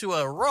turned into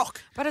a rock.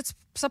 But it's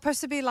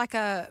supposed to be like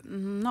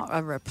not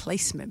a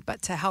replacement,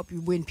 but to help you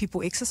when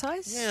people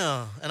exercise.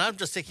 Yeah, and I'm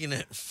just taking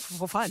it.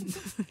 For fun.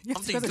 Yes,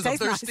 I'm thinking because because I'm it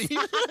tastes thirsty.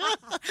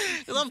 nice.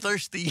 Because I'm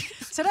thirsty.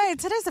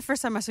 Today's the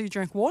first time I saw you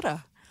drink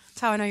water. That's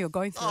how I know you're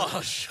going through Oh,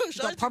 it. shush.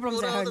 You've I got problems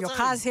drink at water all home. the Your time.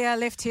 car's here,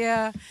 left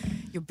here.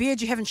 Your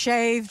beard you haven't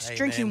shaved. Hey,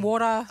 drinking man,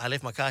 water. I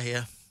left my car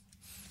here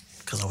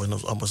because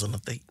I was on a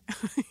date.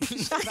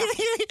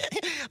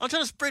 I'm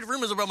trying to spread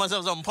rumors about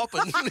myself so I'm popping.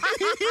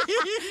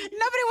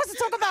 Nobody wants to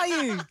talk about you.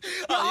 You're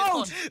Oh, you know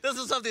old. what? This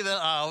is something that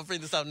I'll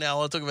bring this up now.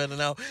 I'll talk about it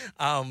now.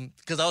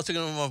 Because I was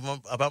talking to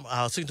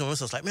my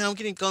missus. I was like, man, I'm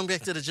going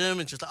back to the gym,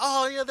 and she's like,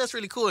 oh yeah, that's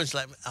really cool. And she's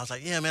like, I was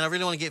like, yeah, man, I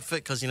really want to get fit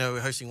because you know we're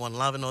hosting One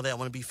Love and all that. I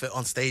want to be fit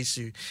on stage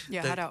to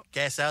Yeah, to hard out.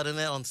 gas out in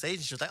that on stage.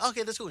 And she was like,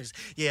 okay, that's cool. And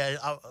she's, yeah,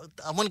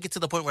 I want to get to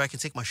the point where I can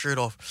take my shirt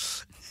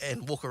off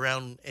and walk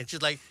around. And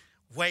she's like,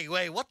 wait,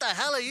 what the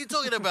hell are you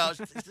talking about?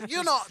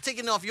 You're not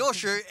taking off your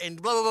shirt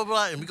and blah, blah, blah,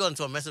 blah. And we got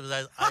into a massive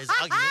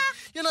argument.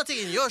 You're not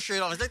taking your shirt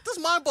off. I was like, this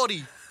is my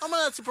body. I'm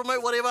allowed to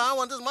promote whatever I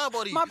want. This is my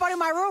body. My body,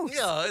 my rules.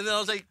 Yeah, and then I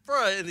was like,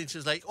 bro, and then she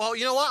was like, well,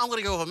 you know what? I'm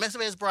gonna go with a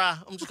massive ass bra.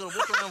 I'm just gonna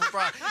walk around with a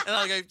bra, and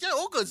I go, yeah,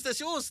 all good. That's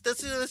yours.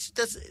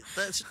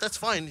 That's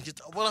fine.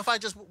 Just, what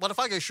if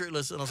I go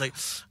shirtless? And I was like,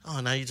 oh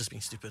no, you're just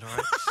being stupid, all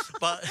right?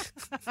 But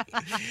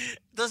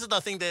this is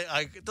the thing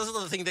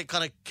that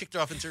kind of kicked her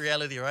off into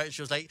reality, right?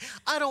 She was like,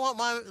 I don't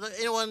want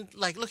anyone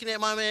like looking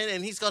at my man,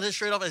 and he's got his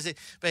shirt off. I said,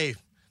 babe,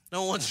 no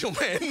one wants your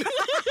man.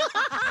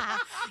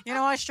 You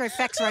know what? Straight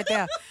facts right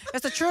there.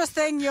 That's the truest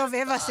thing you've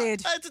ever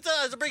said. I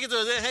had to break it to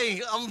her.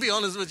 Hey, I'm gonna be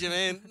honest with you,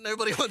 man.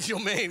 Nobody wants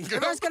your man, girl.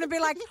 Everyone's going to be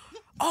like,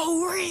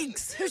 oh,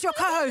 Riggs, who's your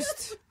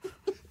co-host?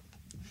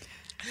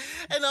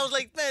 And I was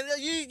like, man,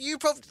 you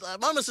probably,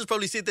 my missus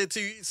probably said that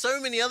to so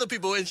many other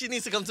people, and she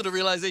needs to come to the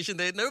realization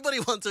that nobody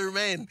wants her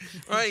man.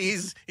 All right,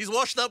 he's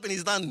washed up and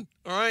he's done.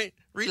 All right,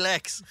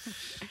 relax.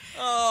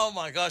 Oh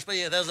my gosh, but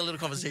yeah, that was a little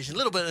conversation, a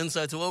little bit of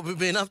insight to what we've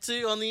been up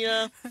to on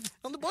the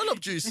Boil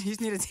Up Juice. You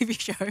just need a TV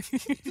show.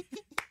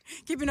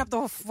 Keeping up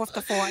with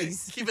the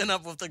 40s. Keeping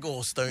up with the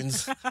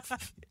gallstones.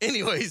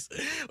 Anyways,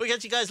 we'll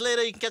catch you guys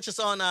later. You can catch us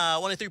on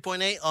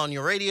 103.8 on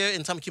your radio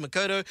in Tamaki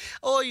Makaurau,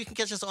 or you can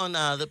catch us on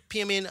the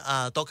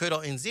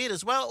pmn.co.nz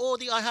as well, or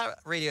the iHeart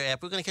Radio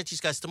app. We're going to catch you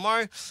guys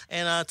tomorrow,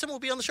 and Tim will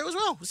be on the show as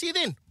well. We'll see you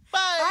then. Bye.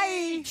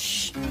 Bye.